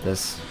supposed to deal with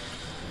this?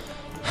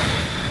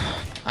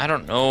 I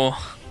don't know.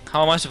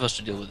 How am I supposed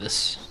to deal with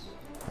this?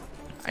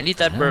 I need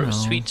that I don't know.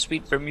 sweet,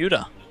 sweet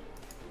Bermuda.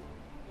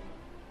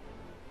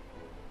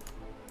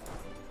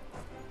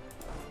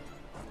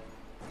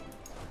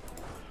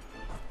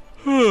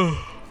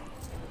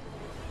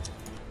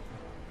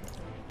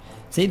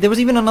 See, there was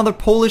even another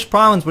Polish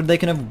province where they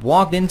could have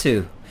walked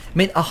into. I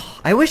mean,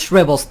 I wish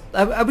rebels...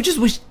 I would just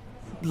wish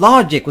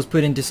logic was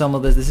put into some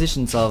of the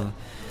decisions of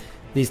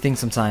these things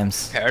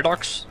sometimes.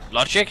 Paradox?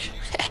 Logic?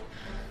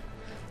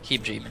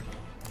 Keep dreaming.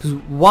 'Cause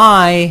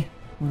why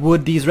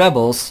would these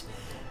rebels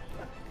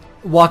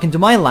walk into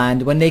my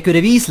land when they could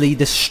have easily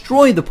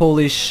destroyed the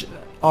Polish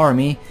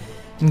army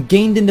and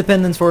gained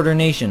independence for their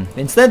nation?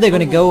 Instead, they're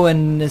going to go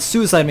and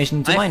suicide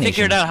mission to my I nation.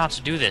 figured out how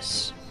to do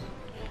this.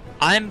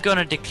 I'm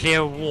gonna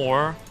declare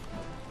war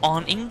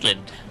on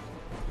England.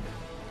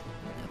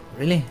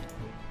 Really?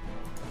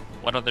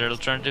 What other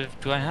alternative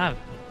do I have?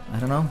 I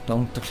don't know.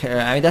 Don't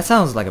declare. I mean, that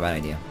sounds like a bad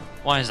idea.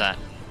 Why is that?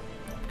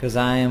 Because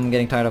I am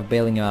getting tired of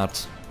bailing you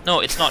out. No,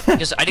 it's not.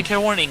 Because I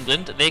declare war on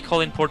England, they call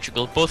in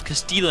Portugal. Both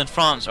Castile and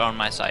France are on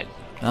my side.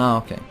 Oh,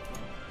 okay.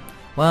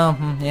 Well,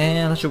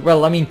 yeah, that's true.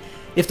 Well, I mean,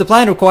 if the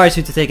plan requires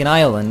you to take an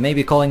island,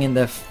 maybe calling in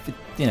the,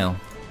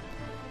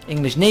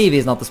 English Navy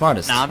is not the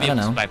smartest. Nah, I'll I be don't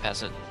able to know.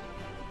 bypass it.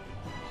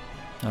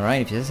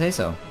 Alright, if you say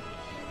so.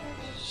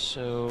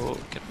 So,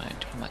 get my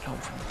diplomat home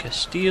from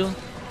Castile.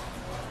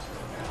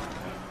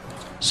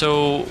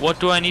 So, what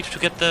do I need to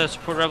get the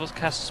support rebels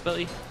cast a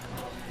spelly?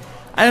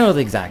 I don't know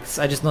the exacts.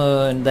 I just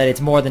know that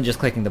it's more than just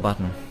clicking the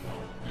button.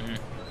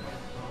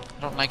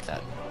 I don't like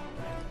that.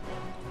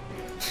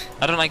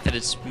 I don't like that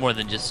it's more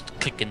than just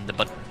clicking the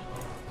button.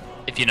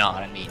 If you know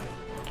what I mean.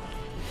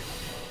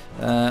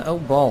 Oh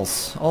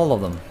balls. All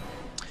of them.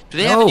 Do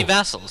they have any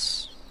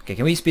vassals? Okay,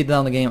 can we speed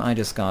down the game? I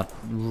just got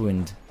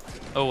ruined.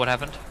 Oh, what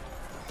happened?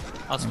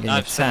 I'm getting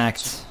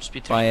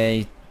attacked by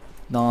a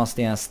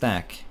nasty ass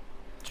stack.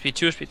 Speed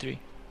 2 or speed 3?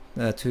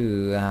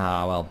 2,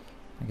 well,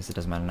 I guess it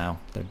doesn't matter now.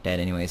 They're dead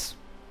anyways.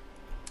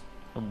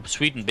 Oh,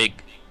 sweet and big.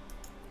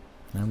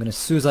 I'm gonna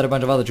suicide a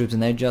bunch of other troops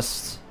and they're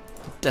just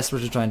desperate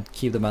to try and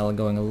keep the battle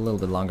going a little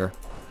bit longer.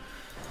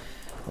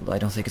 Although I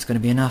don't think it's gonna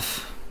be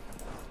enough.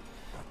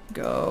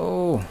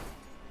 Go!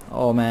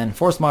 Oh man,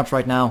 forced march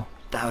right now.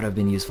 That would have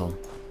been useful.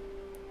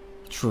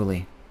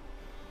 Truly.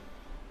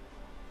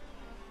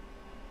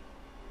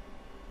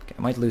 Okay,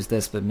 I might lose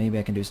this, but maybe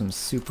I can do some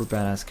super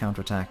badass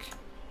counterattack.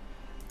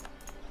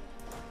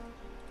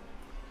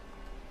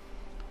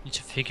 Need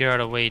to figure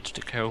out a way to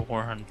declare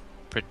war on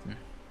Britain.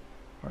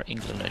 Or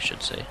England, I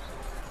should say.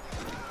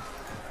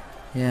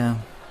 Yeah.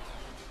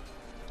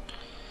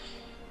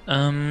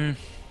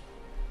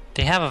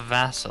 They have a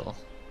vassal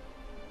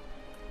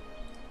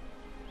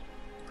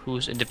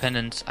whose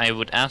independence I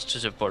would ask to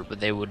support,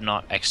 but they would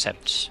not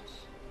accept.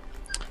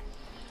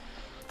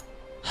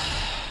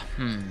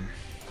 I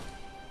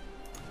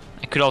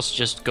could also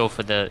just go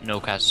for the no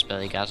casus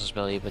belli, casus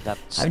belli, but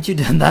that's... Haven't you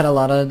done that a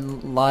lot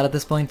at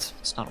this point?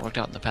 It's not worked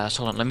out in the past.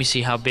 Hold on, let me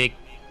see how big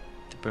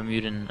the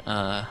Bermudan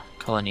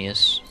colony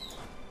is.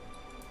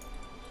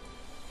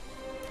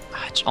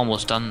 It's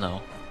almost done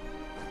though.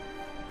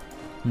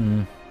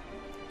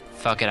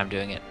 Fuck it, I'm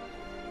doing it.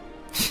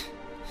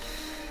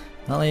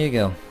 Well, there you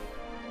go.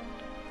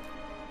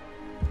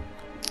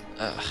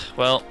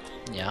 Well,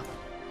 yeah.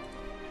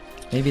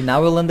 Maybe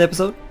now we'll end the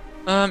episode?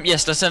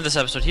 Yes, let's end this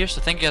episode here.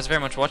 So thank you guys very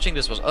much for watching.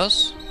 This was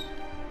us.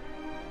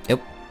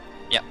 Yep.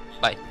 Yeah,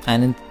 bye.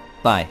 And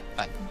bye.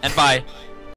 Bye. And bye.